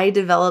I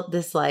developed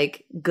this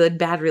like good,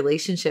 bad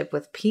relationship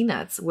with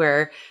peanuts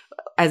where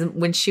as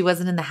when she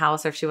wasn't in the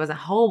house or if she wasn't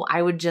home,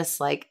 I would just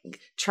like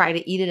try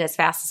to eat it as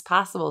fast as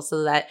possible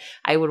so that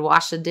I would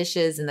wash the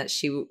dishes and that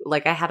she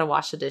like I had to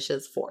wash the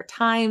dishes 4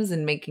 times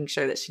and making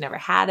sure that she never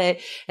had it.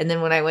 And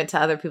then when I went to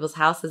other people's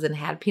houses and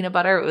had peanut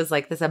butter, it was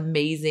like this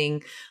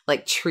amazing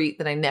like treat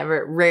that I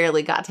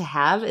rarely got to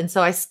have. And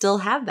so I still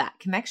have that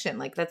connection.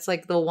 Like that's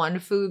like the one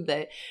food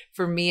that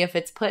for me, if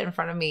it's put in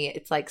front of me,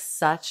 it's like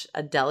such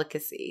a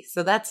delicacy.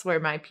 So that's where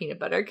my peanut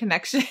butter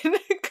connection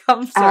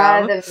comes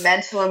from. The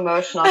mental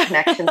emotional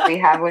connections we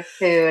have with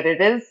food.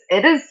 It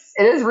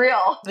is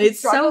real.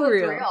 It's so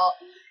real.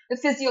 The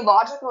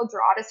physiological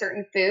draw to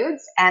certain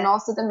foods and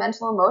also the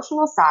mental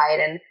emotional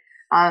side.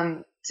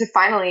 And to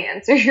finally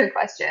answer your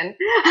question,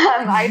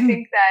 I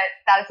think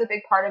that is a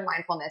big part of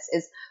mindfulness,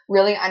 is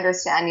really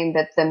understanding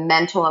that the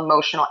mental,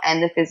 emotional,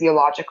 and the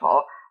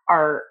physiological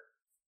are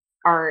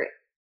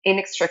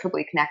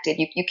inextricably connected.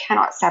 You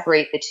cannot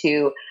separate the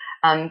two.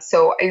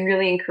 So I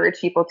really encourage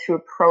people to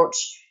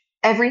approach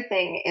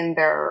everything in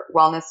their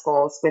wellness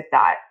goals with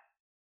that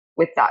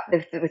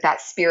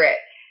spirit.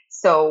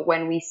 So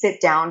when we sit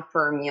down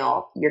for a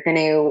meal, you're going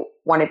to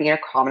want to be in a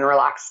calm and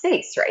relaxed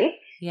space, right?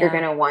 Yeah. You're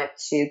going to want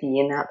to be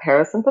in that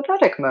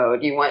parasympathetic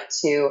mode. You want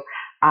to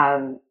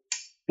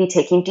be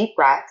taking deep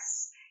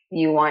breaths.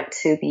 You want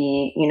to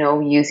be,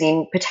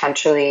 using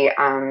potentially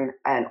an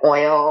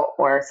oil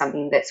or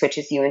something that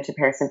switches you into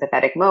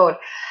parasympathetic mode.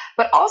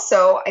 But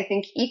also, I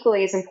think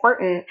equally as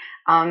important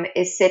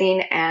is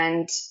sitting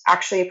and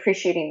actually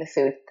appreciating the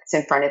food that's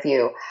in front of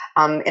you.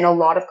 In a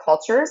lot of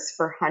cultures,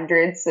 for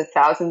hundreds of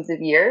thousands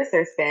of years,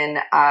 there's been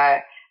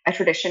a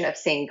tradition of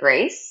saying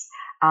grace,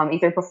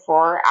 either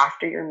before or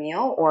after your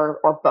meal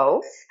or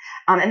both.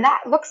 And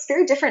that looks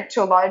very different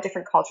to a lot of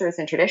different cultures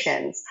and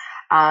traditions.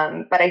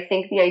 But I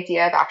think the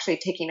idea of actually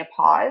taking a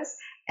pause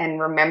and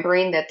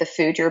remembering that the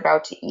food you're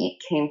about to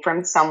eat came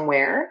from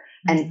somewhere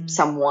and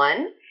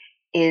someone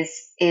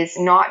is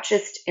not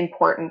just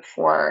important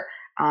for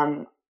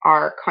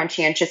our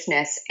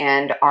conscientiousness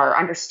and our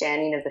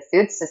understanding of the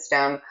food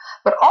system,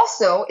 but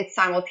also it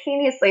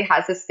simultaneously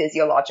has this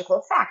physiological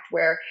effect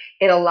where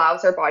it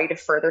allows our body to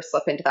further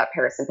slip into that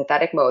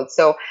parasympathetic mode.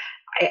 So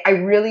I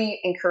really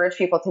encourage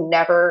people to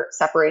never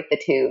separate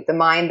the two, the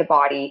mind, the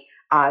body,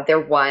 they're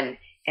one.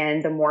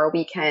 And the more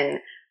we can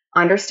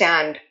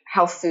understand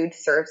how food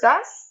serves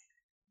us,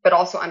 but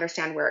also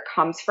understand where it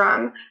comes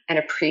from and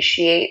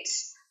appreciate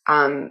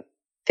the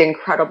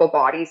incredible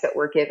bodies that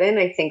we're given,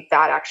 I think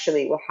that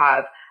actually will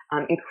have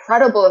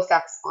incredible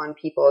effects on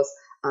people's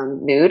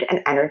mood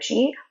and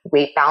energy,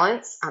 weight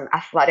balance,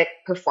 athletic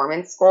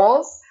performance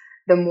goals.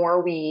 The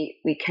more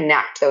we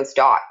connect those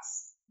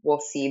dots, we'll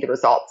see the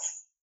results.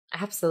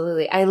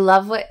 Absolutely. I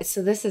love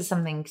so this is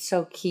something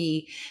so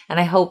key. And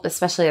I hope,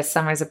 especially as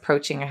summer's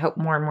approaching, I hope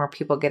more and more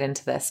people get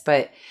into this.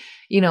 But,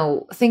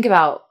 think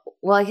about,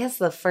 well, I guess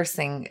the first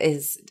thing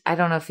is, I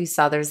don't know if you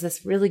saw, there's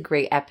this really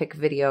great Epic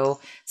video.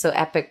 So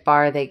Epic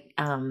Bar, they,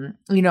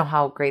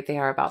 how great they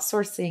are about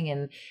sourcing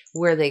and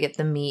where they get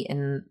the meat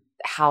and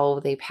how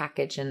they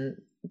package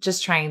and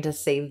just trying to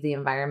save the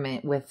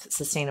environment with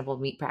sustainable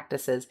meat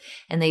practices.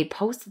 And they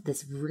posted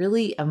this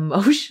really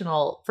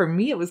emotional, for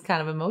me, it was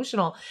kind of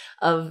emotional,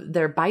 of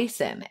their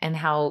bison and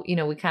how,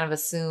 we kind of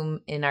assume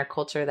in our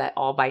culture that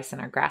all bison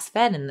are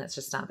grass-fed, and that's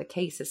just not the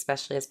case,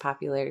 especially as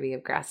popularity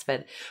of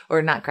grass-fed,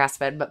 or not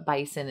grass-fed, but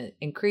bison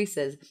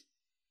increases.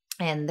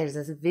 And there's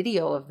this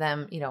video of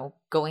them,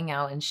 going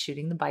out and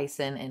shooting the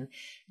bison and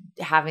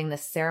having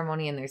this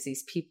ceremony. And there's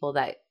these people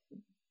that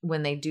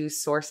when they do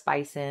source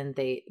bison,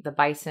 the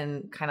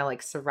bison kind of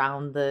like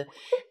surround the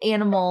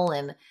animal,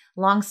 and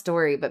long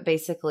story, but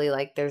basically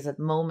like there's a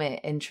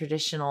moment in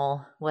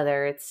traditional,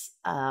 whether it's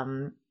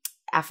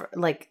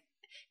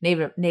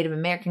Native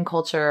American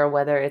culture or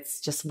whether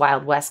it's just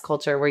Wild West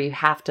culture, where you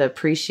have to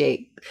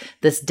appreciate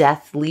this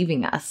death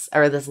leaving us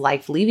or this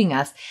life leaving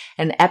us.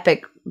 And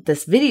Epic,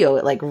 this video,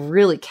 it like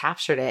really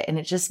captured it. And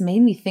it just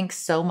made me think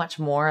so much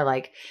more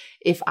like,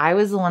 if I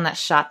was the one that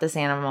shot this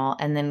animal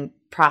and then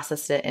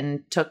processed it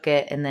and took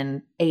it and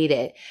then ate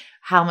it,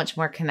 how much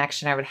more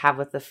connection I would have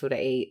with the food I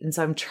ate. And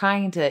so I'm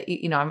trying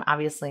to, I'm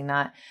obviously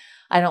not,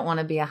 I don't want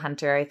to be a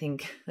hunter. I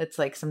think it's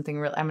like something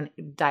real. I'm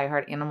a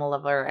diehard animal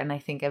lover. And I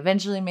think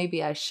eventually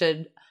maybe I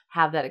should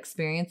have that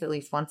experience at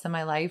least once in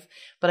my life,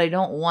 but I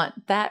don't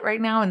want that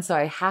right now. And so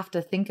I have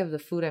to think of the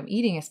food I'm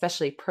eating,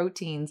 especially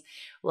proteins.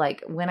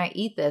 Like when I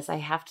eat this, I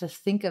have to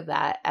think of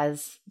that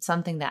as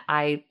something that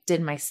I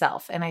did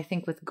myself. And I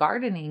think with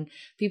gardening,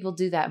 people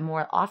do that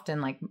more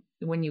often. Like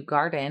when you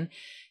garden,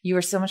 you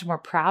are so much more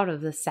proud of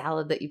the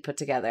salad that you put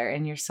together,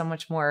 and you're so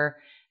much more,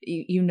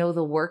 you know,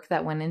 the work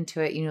that went into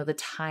it, you know, the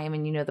time,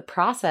 and you know, the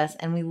process.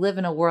 And we live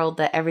in a world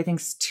that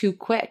everything's too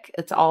quick.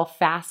 It's all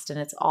fast and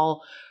it's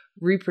all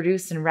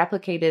reproduced and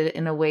replicated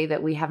in a way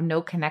that we have no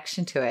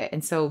connection to it.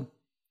 And so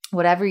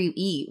whatever you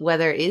eat,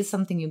 whether it is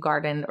something you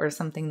gardened or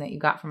something that you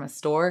got from a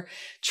store,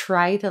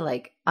 try to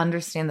like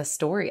understand the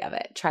story of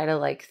it. Try to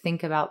like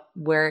think about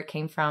where it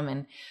came from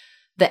and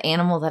the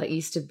animal that it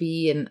used to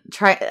be, and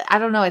I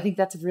don't know. I think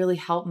that's really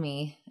helped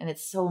me. And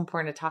it's so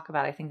important to talk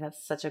about. I think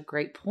that's such a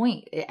great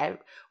point.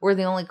 We're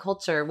the only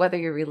culture, whether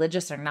you're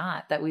religious or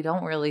not, that we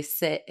don't really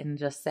sit and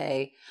just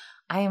say,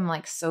 I am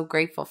like so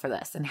grateful for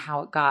this and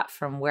how it got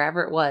from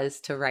wherever it was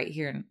to right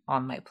here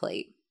on my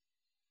plate.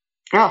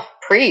 Oh,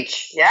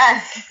 preach.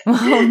 Yes.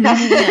 Oh, man.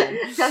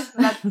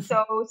 That's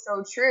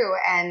so true.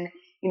 And,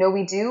 you know,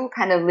 we do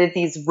kind of live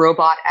these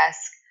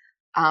robot-esque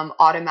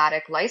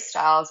automatic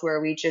lifestyles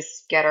where we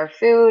just get our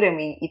food and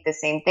we eat the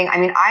same thing. I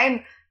mean,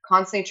 I'm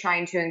constantly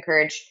trying to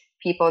encourage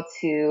people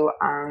to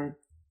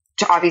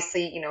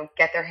obviously, you know,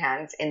 get their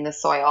hands in the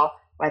soil,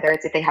 whether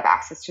it's if they have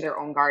access to their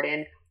own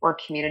garden or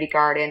community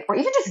garden, or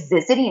even just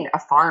visiting a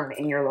farm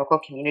in your local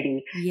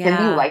community can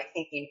be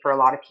life-changing for a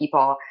lot of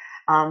people.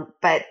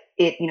 But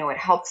it, you know, it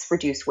helps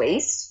reduce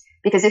waste,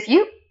 because if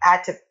you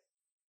had to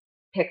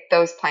pick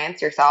those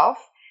plants yourself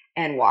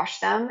and wash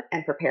them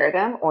and prepare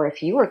them, or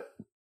if you were,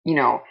 you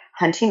know,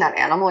 hunting that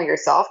animal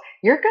yourself,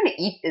 you're going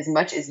to eat as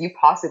much as you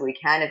possibly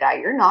can of that.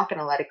 You're not going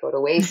to let it go to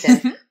waste.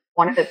 And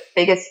one of the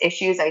biggest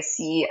issues I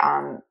see,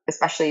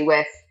 especially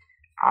with,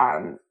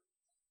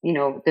 you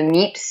know, the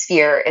meat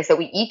sphere, is that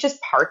we eat just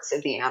parts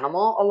of the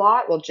animal a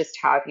lot. We'll just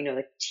have, you know,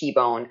 the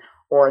T-bone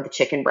or the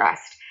chicken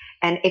breast.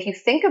 And if you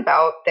think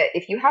about that,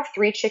 if you have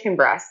 3 chicken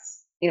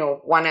breasts, you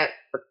know, one at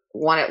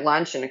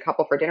lunch and a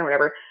couple for dinner,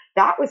 whatever,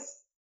 that was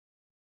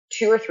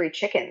 2 or 3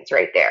 chickens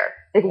right there.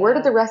 Like, where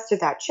did the rest of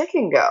that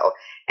chicken go?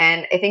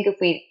 And I think if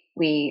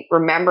we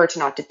remember to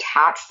not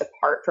detach the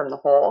part from the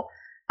whole,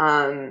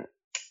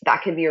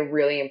 that can be a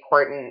really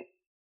important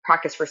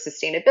practice for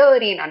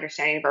sustainability and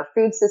understanding of our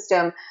food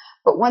system.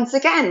 But once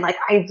again, like,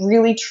 I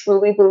really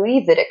truly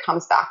believe that it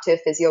comes back to a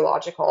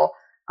physiological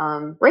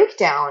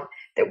breakdown,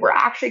 that we're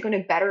actually going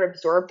to better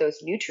absorb those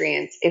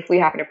nutrients if we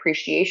have an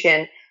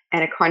appreciation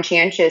and a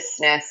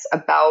conscientiousness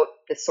about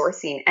the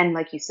sourcing. And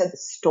like you said, the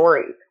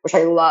story, which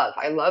I love.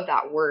 I love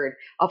that word.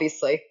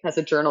 Obviously, as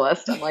a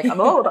journalist, I'm like, I'm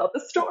all about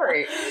the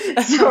story.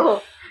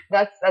 So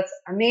that's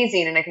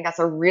amazing. And I think that's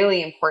a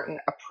really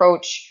important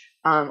approach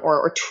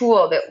or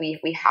tool that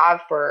we have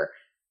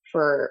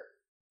for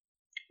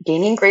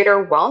gaining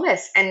greater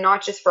wellness, and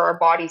not just for our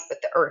bodies,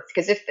 but the earth.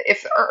 Because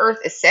if our earth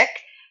is sick,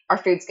 our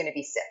food's going to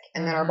be sick,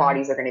 and then our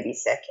bodies are going to be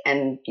sick,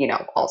 and, you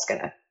know, all's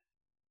going to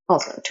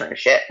turn to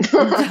shit.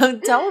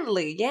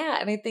 Totally. Yeah.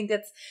 And I think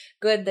that's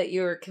good that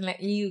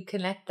you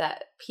connect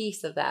that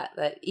piece of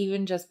that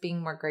even just being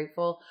more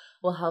grateful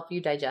will help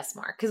you digest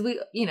more. Cause we,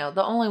 you know,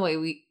 the only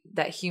way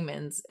that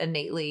humans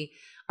innately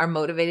are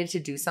motivated to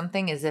do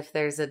something is if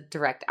there's a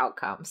direct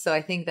outcome. So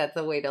I think that's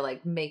a way to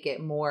like make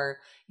it more,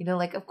 you know,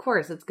 like, of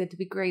course it's good to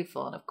be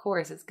grateful, and of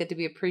course it's good to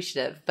be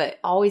appreciative, but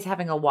always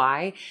having a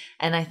why.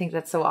 And I think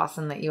that's so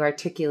awesome that you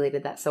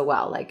articulated that so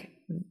well. Like,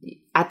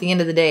 at the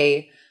end of the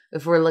day,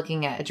 if we're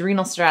looking at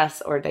adrenal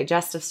stress or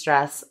digestive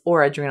stress,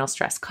 or adrenal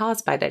stress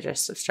caused by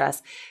digestive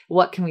stress,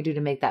 what can we do to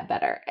make that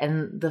better?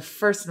 And the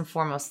first and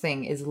foremost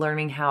thing is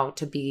learning how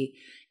to be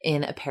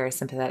in a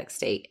parasympathetic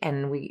state.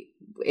 And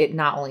it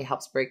not only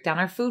helps break down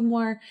our food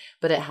more,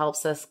 but it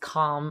helps us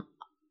calm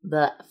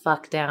the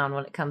fuck down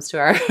when it comes to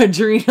our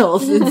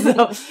adrenals. And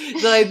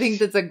so I think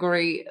that's a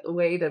great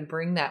way to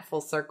bring that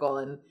full circle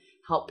and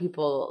help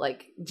people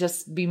like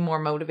just be more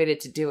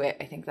motivated to do it.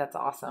 I think that's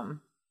awesome.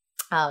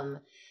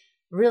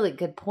 Really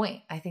good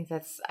point. I think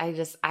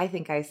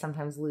I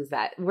sometimes lose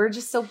that. We're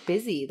just so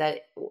busy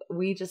that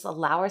we just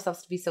allow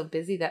ourselves to be so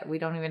busy that we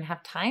don't even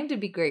have time to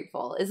be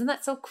grateful. Isn't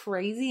that so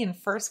crazy in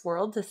first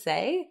world to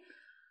say?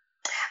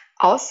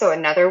 Also,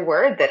 another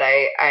word that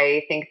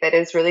I think that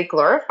is really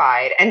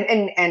glorified,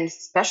 and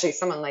especially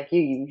someone like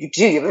you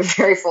have a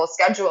very full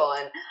schedule,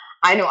 and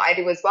I know I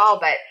do as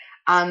well,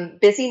 but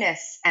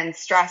busyness and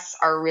stress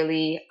are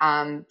really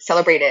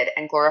celebrated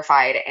and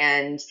glorified.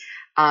 And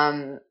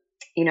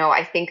you know,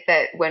 I think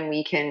that when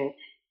we can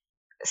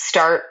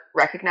start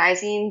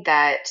recognizing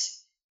that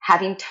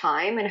having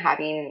time and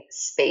having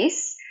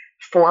space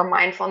for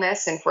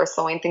mindfulness and for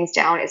slowing things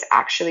down is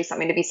actually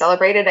something to be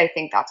celebrated, I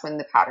think that's when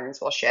the patterns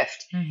will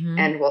shift,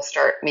 and we'll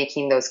start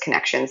making those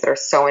connections that are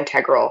so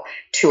integral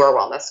to our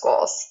wellness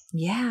goals.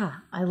 Yeah,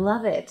 I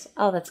love it.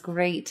 Oh, that's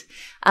great.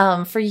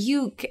 For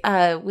you,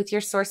 with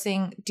your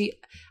sourcing,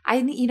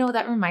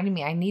 that reminded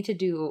me, I need to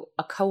do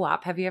a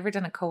co-op. Have you ever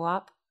done a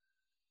co-op?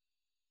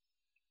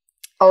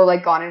 Oh,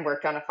 like gone and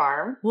worked on a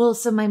farm? Well,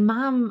 so my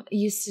mom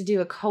used to do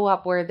a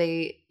co-op where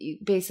they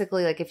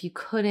basically, like, if you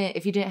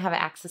didn't have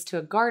access to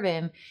a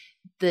garden,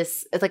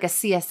 it's like a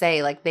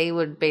CSA, like they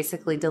would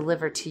basically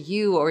deliver to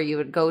you, or you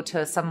would go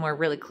to somewhere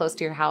really close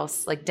to your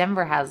house. Like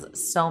Denver has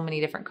so many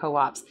different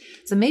co-ops.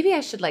 So maybe I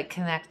should like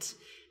connect,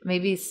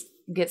 maybe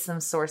get some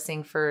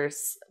sourcing for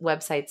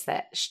websites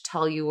that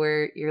tell you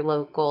where your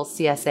local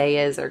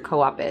CSA is or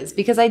co-op is,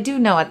 because I do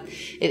know it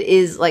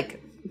is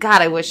like,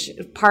 God, I wish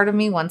part of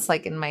me wants,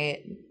 like in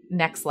my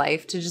next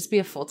life, to just be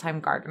a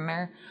full-time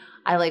gardener.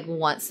 I like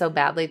want so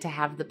badly to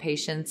have the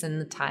patience and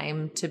the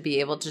time to be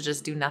able to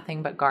just do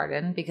nothing but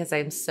garden, because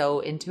I'm so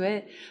into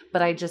it.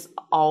 But I just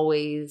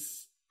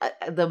always,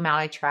 the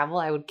amount I travel,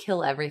 I would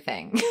kill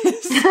everything.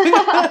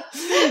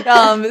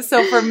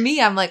 So for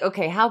me, I'm like,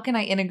 okay, how can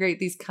I integrate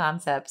these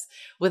concepts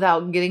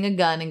without getting a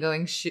gun and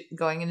going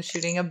and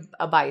shooting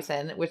a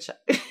bison, which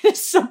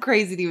is so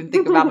crazy to even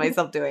think about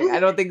myself doing. I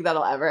don't think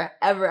that'll ever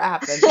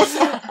happen.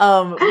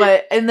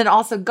 And then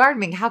also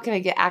gardening, how can I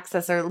get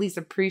access or at least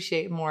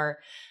appreciate more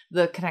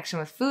the connection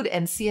with food?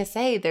 And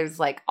CSA, there's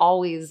like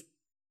always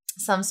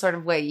some sort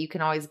of way you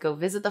can always go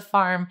visit the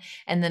farm,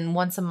 and then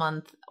once a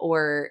month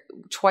or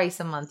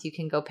twice a month you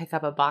can go pick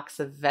up a box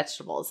of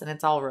vegetables, and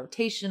it's all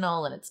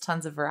rotational and it's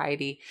tons of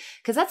variety.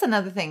 Because that's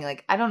another thing,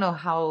 like I don't know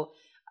how,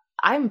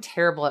 I'm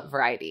terrible at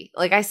variety.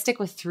 Like I stick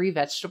with 3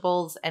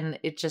 vegetables, and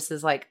it just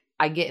is like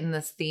I get in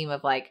this theme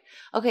of like,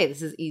 okay,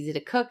 this is easy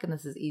to cook, and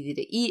this is easy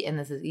to eat, and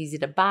this is easy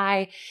to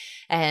buy,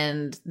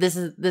 and this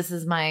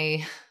is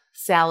my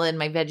salad,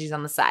 my veggies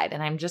on the side.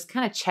 And I'm just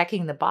kind of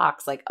checking the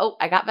box like, oh,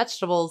 I got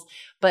vegetables.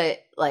 But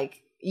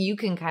like you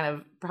can kind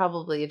of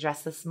probably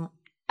address this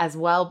as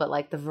well, but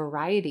like the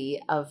variety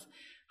of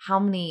how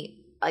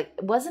many, like,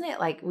 wasn't it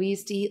like we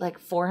used to eat like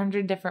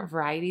 400 different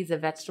varieties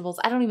of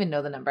vegetables? I don't even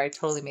know the number. I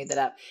totally made that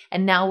up.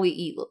 And now we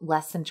eat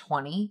less than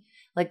 20.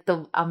 Like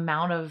the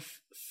amount of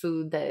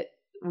food that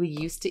we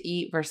used to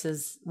eat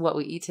versus what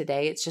we eat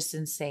today, it's just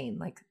insane.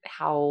 Like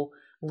how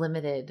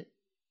limited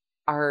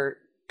our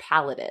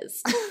palate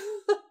is.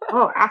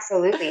 Oh,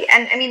 absolutely.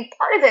 And I mean,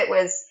 part of it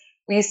was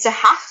we used to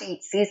have to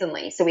eat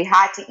seasonally. So we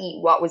had to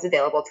eat what was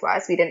available to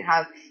us. We didn't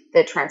have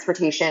the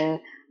transportation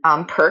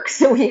perks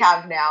that we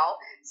have now.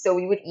 So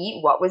we would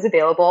eat what was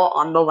available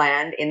on the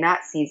land in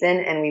that season,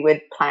 and we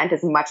would plant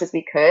as much as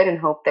we could and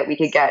hope that we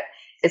could get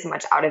as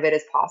much out of it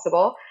as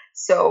possible.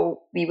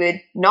 So we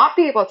would not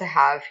be able to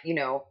have,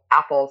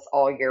 apples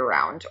all year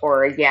round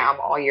or a yam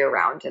all year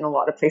round. In a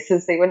lot of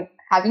places, they wouldn't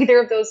have either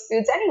of those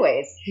foods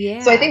anyways. Yeah.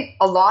 So I think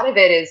a lot of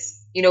it is,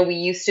 we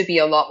used to be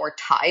a lot more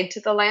tied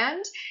to the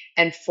land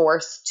and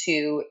forced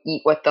to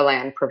eat what the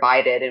land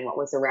provided and what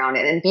was around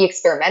it, and be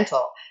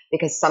experimental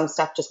because some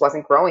stuff just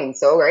wasn't growing.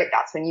 So, right,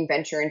 that's when you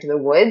venture into the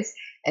woods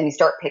and you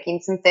start picking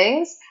some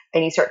things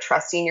and you start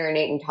trusting your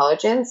innate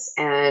intelligence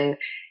and,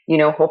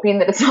 hoping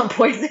that it's not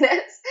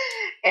poisonous.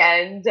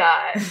 And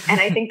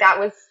I think that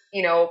was,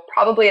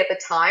 probably at the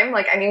time,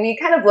 like, I mean, we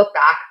kind of look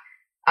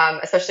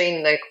back, especially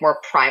in like more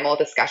primal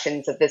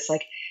discussions of this,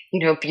 like,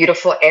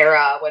 beautiful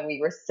era when we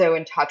were so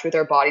in touch with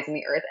our bodies and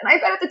the earth. And I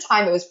bet at the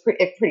time it was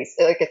pretty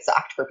like it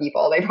sucked for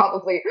people. They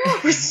probably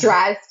were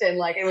stressed and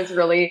like, it was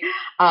really,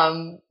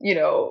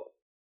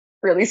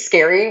 really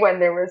scary when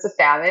there was a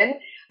famine,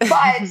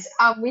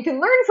 but we can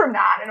learn from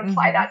that and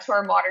apply that to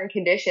our modern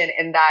condition,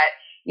 in that,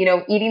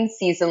 eating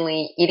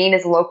seasonally, eating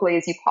as locally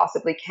as you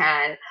possibly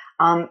can.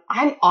 I'm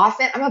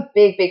a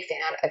big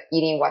fan of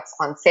eating what's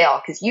on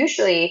sale, because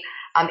usually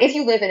if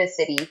you live in a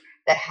city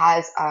that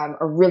has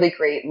a really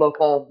great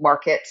local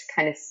market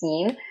kind of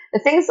scene, the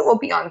things that will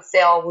be on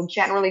sale will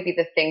generally be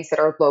the things that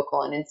are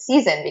local and in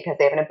season because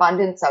they have an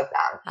abundance of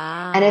them.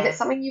 And if it's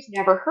something you've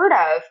never heard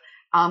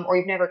of or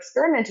you've never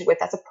experimented with,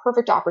 that's a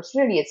perfect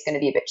opportunity. It's going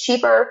to be a bit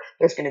cheaper.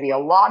 There's going to be a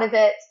lot of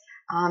it.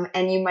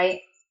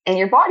 And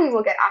your body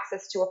will get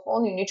access to a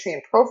whole new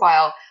nutrient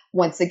profile.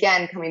 Once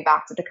again, coming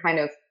back to the kind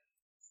of,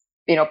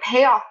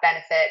 payoff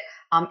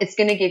benefit, it's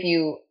going to give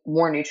you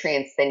more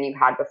nutrients than you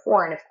had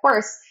before. And of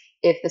course,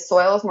 if the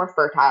soil is more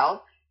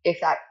fertile,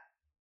 if that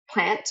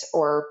plant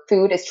or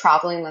food is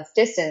traveling less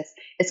distance,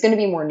 it's going to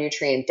be more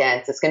nutrient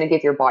dense. It's going to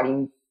give your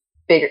body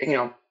bigger,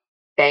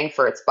 bang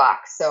for its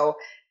buck. So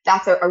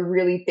that's a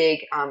really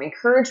big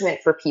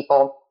encouragement for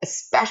people,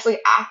 especially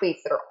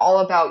athletes that are all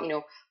about,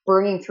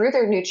 burning through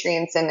their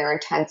nutrients and their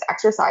intense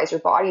exercise.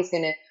 Your body's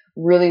going to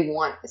really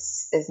want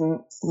as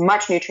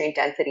much nutrient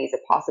density as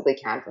it possibly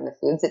can from the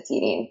foods it's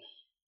eating.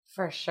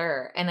 For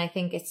sure. And I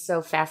think it's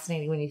so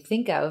fascinating when you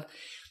think of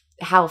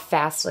how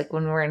fast, like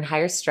when we're in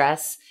higher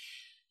stress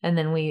and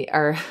then we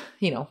are,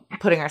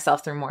 putting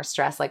ourselves through more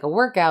stress, like a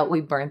workout, we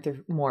burn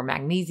through more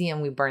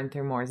magnesium, we burn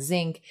through more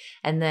zinc.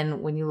 And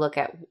then when you look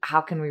at how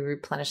can we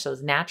replenish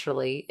those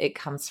naturally, it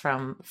comes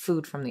from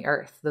food from the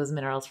earth, those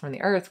minerals from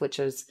the earth, which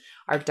is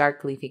our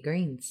dark leafy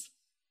greens.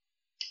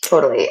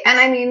 Totally. And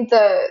I mean,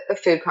 the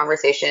food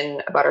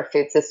conversation about our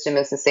food system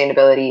and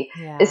sustainability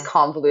is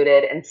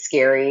convoluted and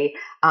scary.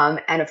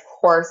 And of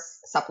course,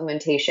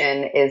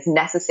 supplementation is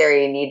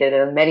necessary and needed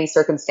in many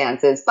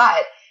circumstances.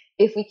 But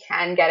if we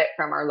can get it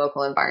from our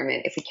local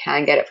environment, if we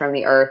can get it from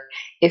the earth,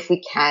 if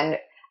we can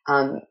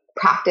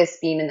practice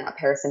being in that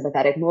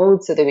parasympathetic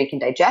mode so that we can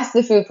digest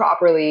the food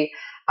properly,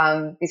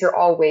 these are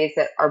all ways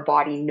that our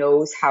body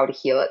knows how to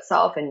heal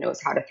itself and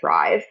knows how to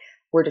thrive.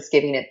 We're just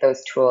giving it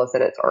those tools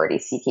that it's already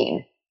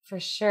seeking. For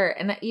sure.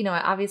 And,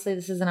 obviously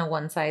this isn't a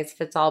one size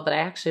fits all, but I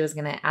actually was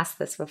going to ask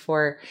this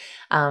before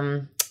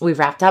we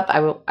wrapped up.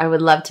 I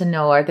would love to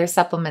know, are there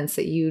supplements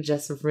that you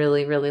just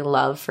really, really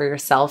love for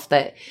yourself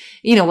that,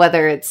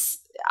 whether it's,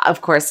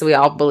 of course, we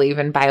all believe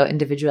in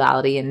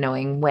bio-individuality and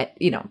knowing what,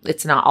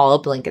 it's not all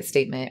a blanket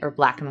statement or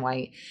black and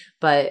white,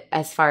 but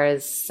as far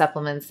as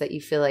supplements that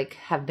you feel like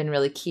have been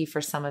really key for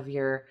some of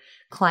your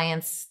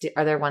clients,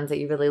 are there ones that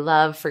you really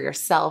love for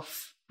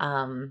yourself?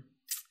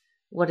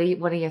 What are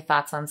your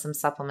thoughts on some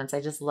supplements?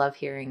 I just love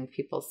hearing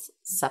people's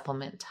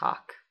supplement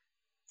talk.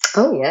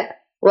 Oh yeah.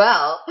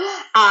 Well,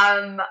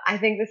 I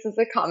think this is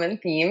a common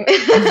theme,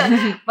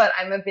 but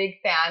I'm a big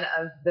fan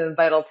of the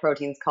Vital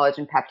Proteins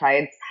collagen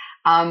peptides.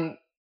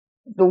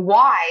 The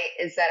why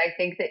is that I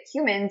think that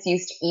humans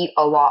used to eat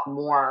a lot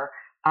more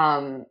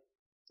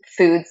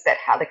foods that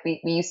had, like we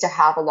used to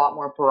have a lot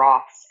more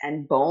broths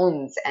and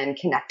bones and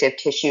connective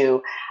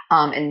tissue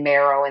and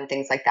marrow and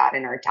things like that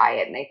in our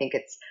diet. And I think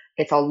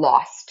it's a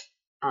lost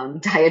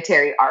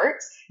dietary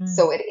art.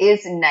 So it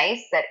is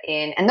nice that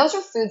and those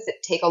are foods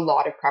that take a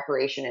lot of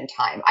preparation and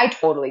time. I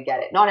totally get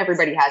it. Not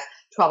everybody has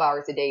 12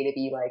 hours a day to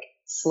be like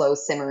slow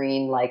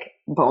simmering like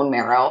bone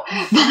marrow.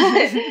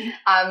 But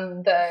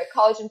the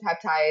collagen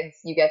peptides,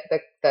 you get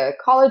the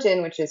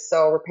collagen, which is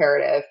so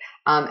reparative,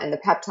 and the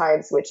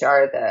peptides, which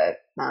are the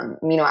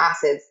amino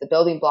acids, the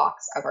building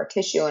blocks of our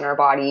tissue in our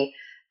body.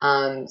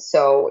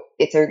 So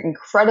it's an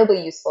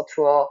incredibly useful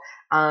tool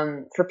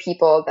for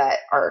people that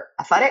are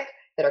athletic,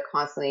 that are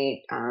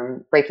constantly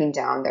breaking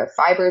down their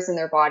fibers in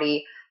their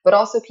body, but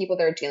also people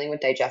that are dealing with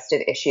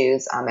digestive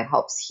issues. It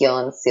helps heal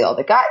and seal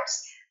the gut.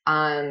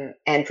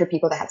 And for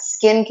people that have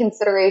skin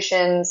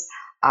considerations,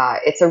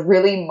 it's a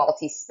really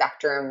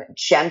multi-spectrum,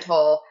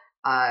 gentle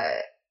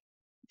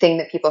thing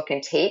that people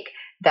can take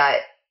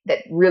that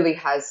really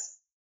has,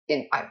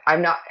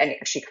 I'm not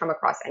actually come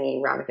across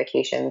any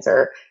ramifications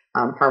or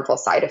harmful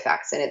side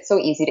effects. And it's so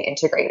easy to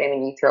integrate. I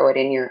mean, you throw it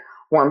in your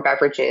warm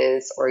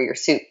beverages or your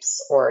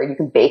soups, or you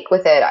can bake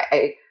with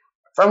it.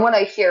 From what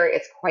I hear,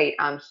 it's quite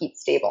heat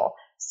stable,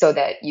 so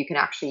that you can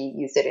actually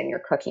use it in your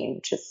cooking,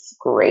 which is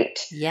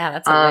great. Yeah,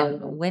 that's a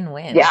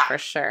win-win for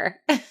sure.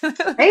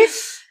 Right?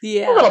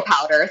 Yeah. A little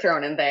powder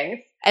thrown in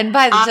things. And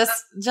by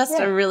just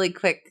a really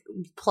quick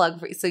plug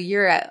for you. So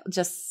you're at,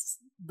 just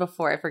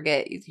before I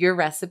forget, your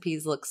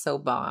recipes look so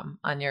bomb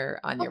on your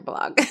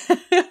blog.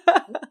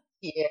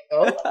 You.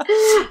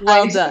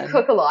 Well done.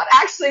 Cook a lot,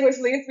 actually, which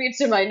leads me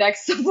to my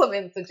next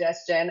supplement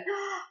suggestion.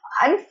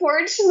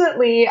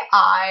 Unfortunately,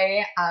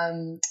 I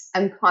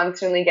am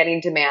constantly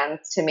getting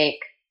demands to make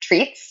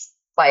treats,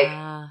 like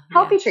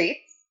healthy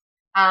treats.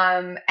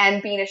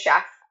 And being a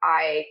chef,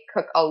 I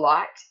cook a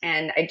lot,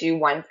 and I do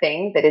one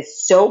thing that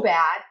is so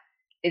bad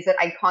is that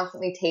I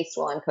constantly taste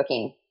while I'm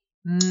cooking.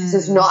 This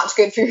is not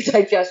good for your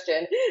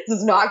digestion. This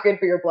is not good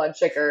for your blood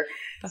sugar.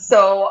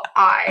 So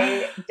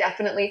I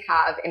definitely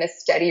have, in a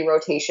steady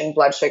rotation,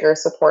 blood sugar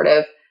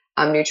supportive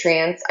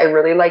nutrients. I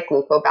really like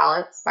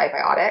GlucoBalance by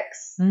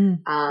Biotics.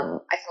 I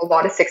have a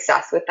lot of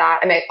success with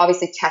that. I mean, I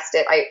obviously test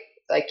it.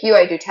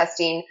 I do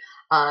testing.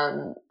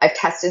 I've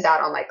tested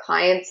that on my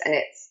clients, and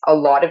a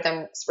lot of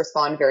them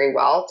respond very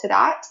well to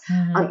that.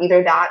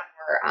 Either that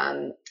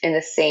or in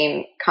the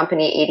same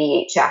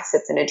company, ADHS,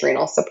 it's an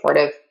adrenal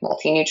supportive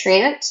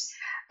multi-nutrient.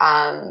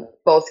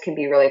 Both can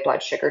be really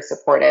blood sugar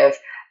supportive.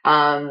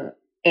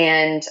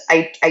 And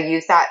I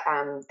use that,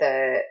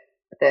 the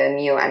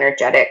Mio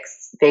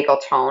Energetics Vagal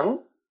Tone,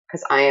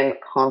 because I am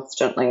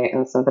constantly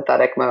in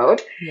sympathetic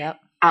mode. Yep.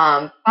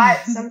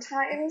 But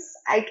sometimes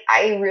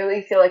I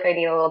really feel like I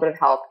need a little bit of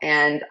help.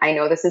 And I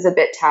know this is a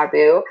bit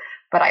taboo,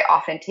 but I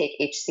often take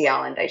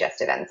HCl and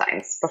digestive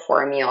enzymes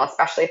before a meal,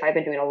 especially if I've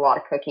been doing a lot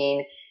of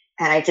cooking.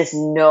 And I just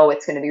know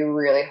it's going to be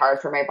really hard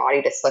for my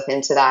body to slip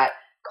into that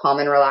calm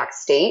and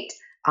relaxed state.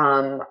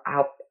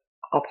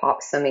 I'll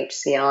pop some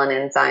HCl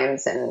and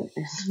enzymes and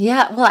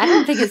well, I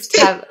don't think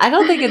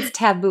it's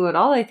taboo at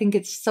all. I think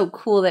it's so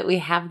cool that we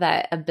have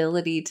that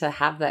ability to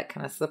have that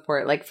kind of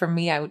support. Like for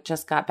me, I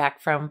just got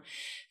back from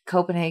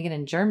Copenhagen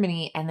in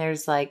Germany, and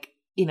there's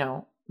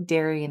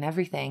dairy and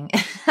everything.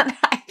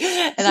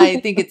 And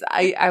I think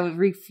I would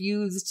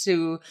refuse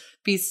to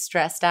be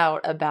stressed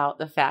out about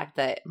the fact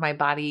that my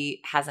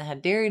body hasn't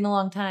had dairy in a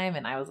long time.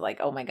 And I was like,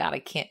 oh my God,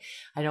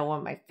 I don't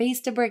want my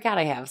face to break out.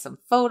 I have some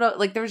photo,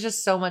 there was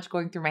just so much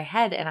going through my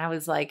head. And I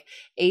was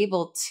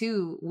able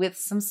to, with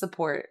some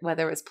support,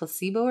 whether it was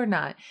placebo or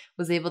not,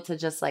 was able to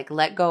just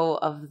let go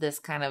of this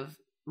kind of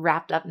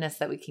wrapped upness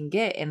that we can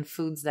get in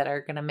foods that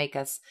are going to make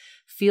us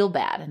feel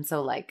bad. And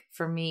so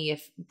for me,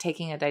 if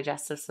taking a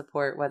digestive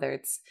support, whether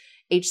it's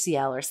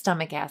HCl or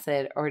stomach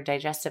acid or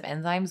digestive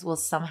enzymes, will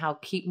somehow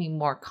keep me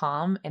more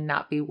calm and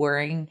not be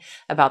worrying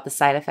about the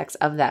side effects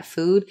of that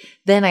food,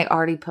 then I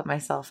already put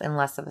myself in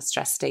less of a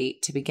stress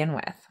state to begin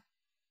with.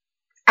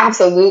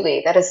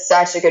 Absolutely. That is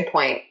such a good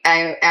point.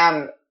 I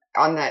am,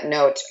 on that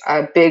note,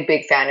 a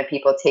big fan of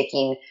people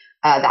taking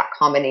that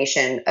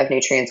combination of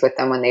nutrients with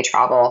them when they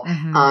travel.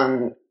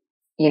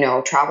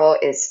 Travel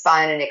is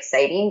fun and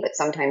exciting, but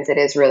sometimes it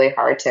is really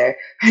hard to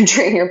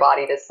train your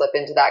body to slip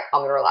into that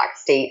calm and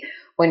relaxed state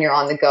when you're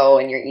on the go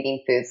and you're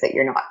eating foods that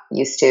you're not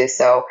used to.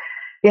 So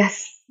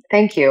yes,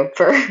 thank you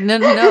for no.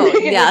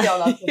 making Yeah. me feel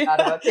not so bad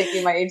about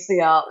taking my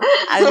HCL.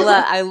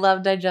 I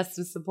love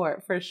digestive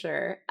support for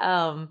sure.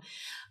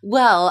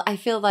 Well, I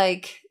feel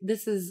like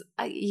these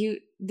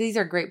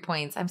are great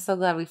points. I'm so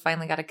glad we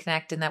finally got to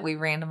connect and that we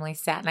randomly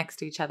sat next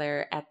to each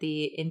other at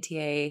the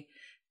NTA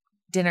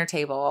dinner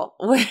table,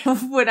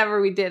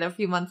 whatever we did a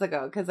few months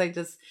ago, because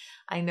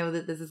I know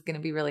that this is going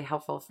to be really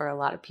helpful for a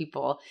lot of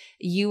people.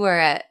 You are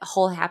at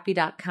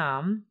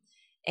wholehappy.com,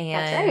 and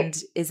That's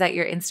right. Is that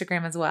your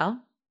Instagram as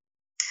well?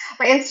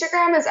 My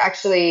Instagram is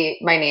actually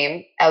my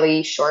name,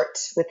 Ellie Short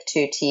with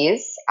 2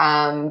 T's.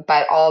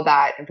 But all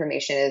that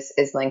information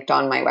is linked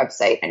on my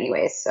website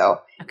anyways.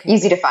 So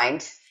easy to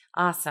find.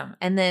 Awesome.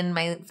 And then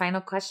my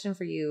final question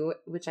for you,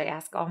 which I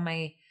ask all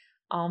my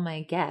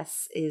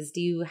guests, is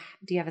do you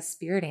have a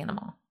spirit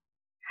animal?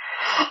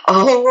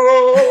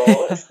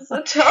 Oh, this is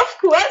a tough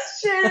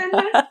question.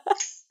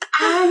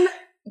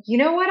 You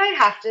know what I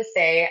have to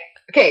say?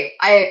 Okay,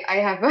 I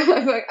have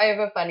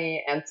a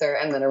funny answer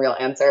and then a real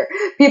answer.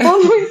 People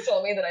have always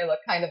told me that I look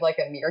kind of like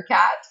a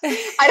meerkat.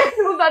 I don't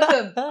know if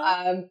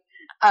that's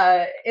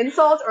a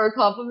insult or a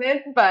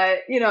compliment, but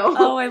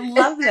Oh, I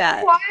love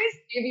that. Wise,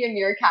 maybe a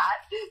meerkat,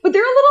 but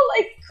they're a little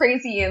like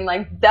crazy and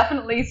like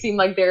definitely seem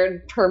like they're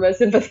in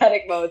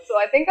perma-sympathetic mode. So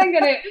I think I'm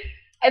gonna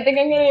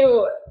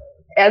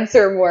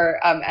answer more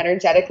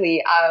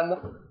energetically.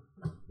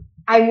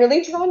 I'm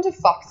really drawn to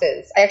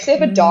foxes. I actually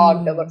have a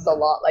dog that looks a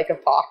lot like a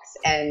fox,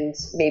 and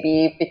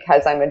maybe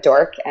because I'm a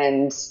dork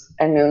and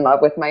I'm in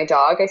love with my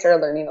dog, I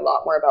started learning a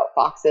lot more about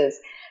foxes.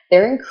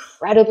 They're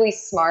incredibly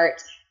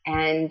smart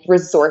and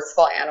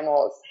resourceful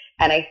animals.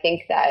 And I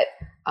think that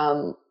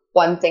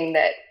one thing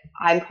that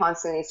I'm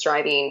constantly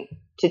striving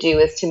to do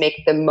is to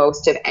make the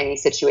most of any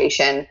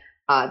situation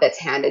that's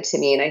handed to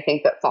me. And I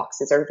think that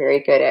foxes are very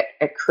good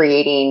at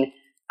creating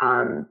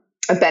a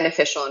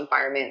beneficial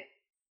environment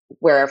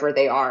wherever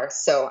they are.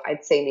 So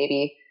I'd say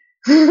maybe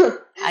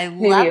I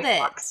love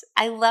it.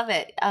 I love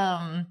it.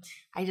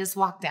 I just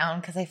walked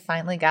down because I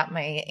finally got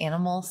my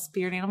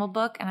spirit animal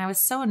book, and I was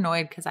so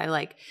annoyed because I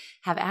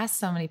have asked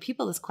so many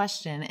people this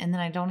question, and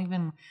then I don't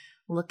even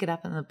look it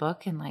up in the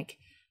book and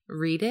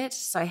read it.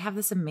 So I have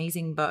this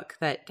amazing book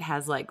that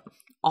has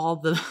all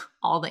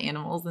the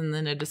animals and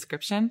then a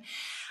description.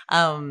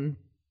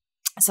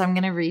 So I'm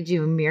going to read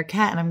you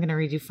meerkat and I'm going to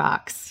read you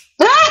fox.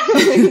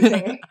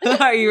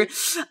 Are you?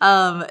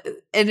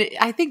 And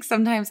I think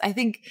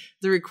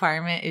the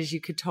requirement is you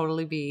could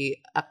totally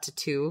be up to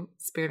 2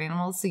 spirit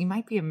animals. So you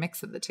might be a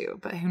mix of the 2,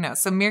 but who knows?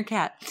 So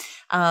meerkat,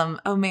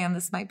 oh man,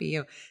 this might be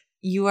you.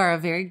 You are a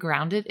very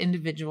grounded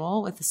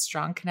individual with a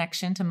strong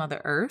connection to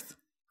Mother Earth,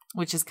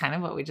 which is kind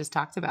of what we just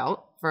talked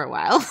about for a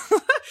while.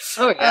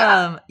 Oh,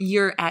 yeah.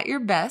 You're at your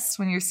best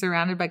when you're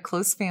surrounded by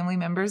close family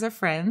members or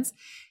friends.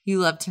 You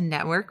love to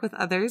network with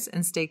others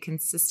and stay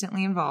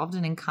consistently involved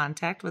and in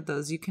contact with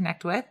those you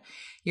connect with.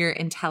 You're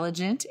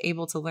intelligent,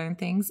 able to learn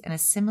things, and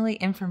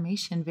assimilate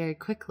information very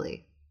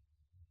quickly.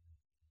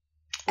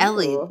 Ooh.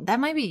 Ellie, that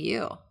might be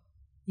you.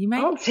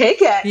 I'll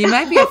take it. You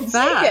might be a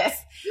fox.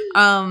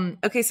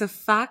 Okay, so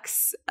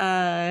fox,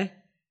 are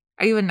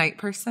you a night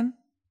person?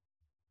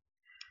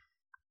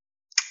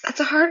 That's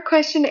a hard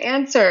question to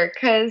answer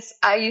because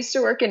I used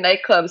to work in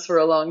nightclubs for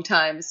a long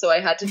time, so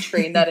I had to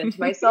train that into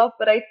myself.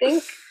 But I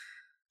think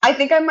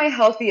I'm my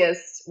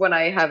healthiest when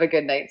I have a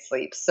good night's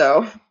sleep.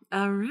 So,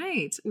 all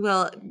right.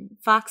 Well,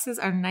 foxes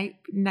are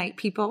night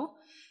people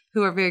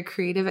who are very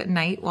creative at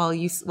night while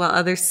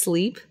others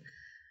sleep.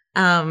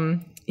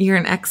 You're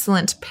an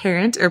excellent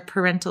parent or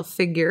parental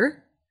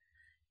figure,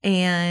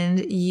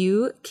 and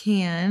you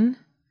can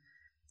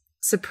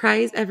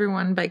surprise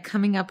everyone by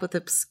coming up with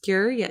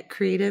obscure yet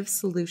creative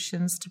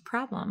solutions to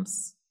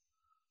problems.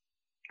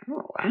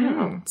 Oh,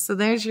 wow. So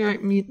there's your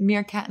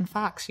meerkat and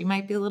fox. You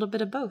might be a little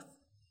bit of both.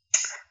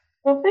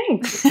 Well,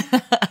 thanks.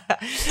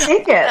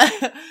 Take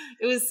it.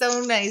 It was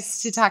so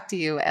nice to talk to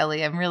you,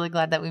 Ellie. I'm really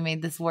glad that we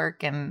made this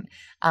work. And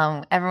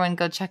everyone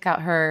go check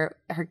out her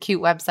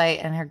cute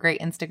website and her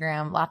great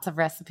Instagram. Lots of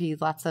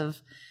recipes, lots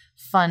of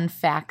fun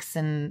facts,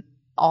 and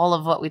all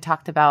of what we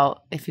talked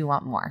about if you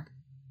want more.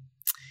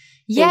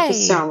 Thank you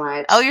so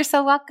much. Oh, you're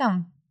so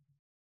welcome.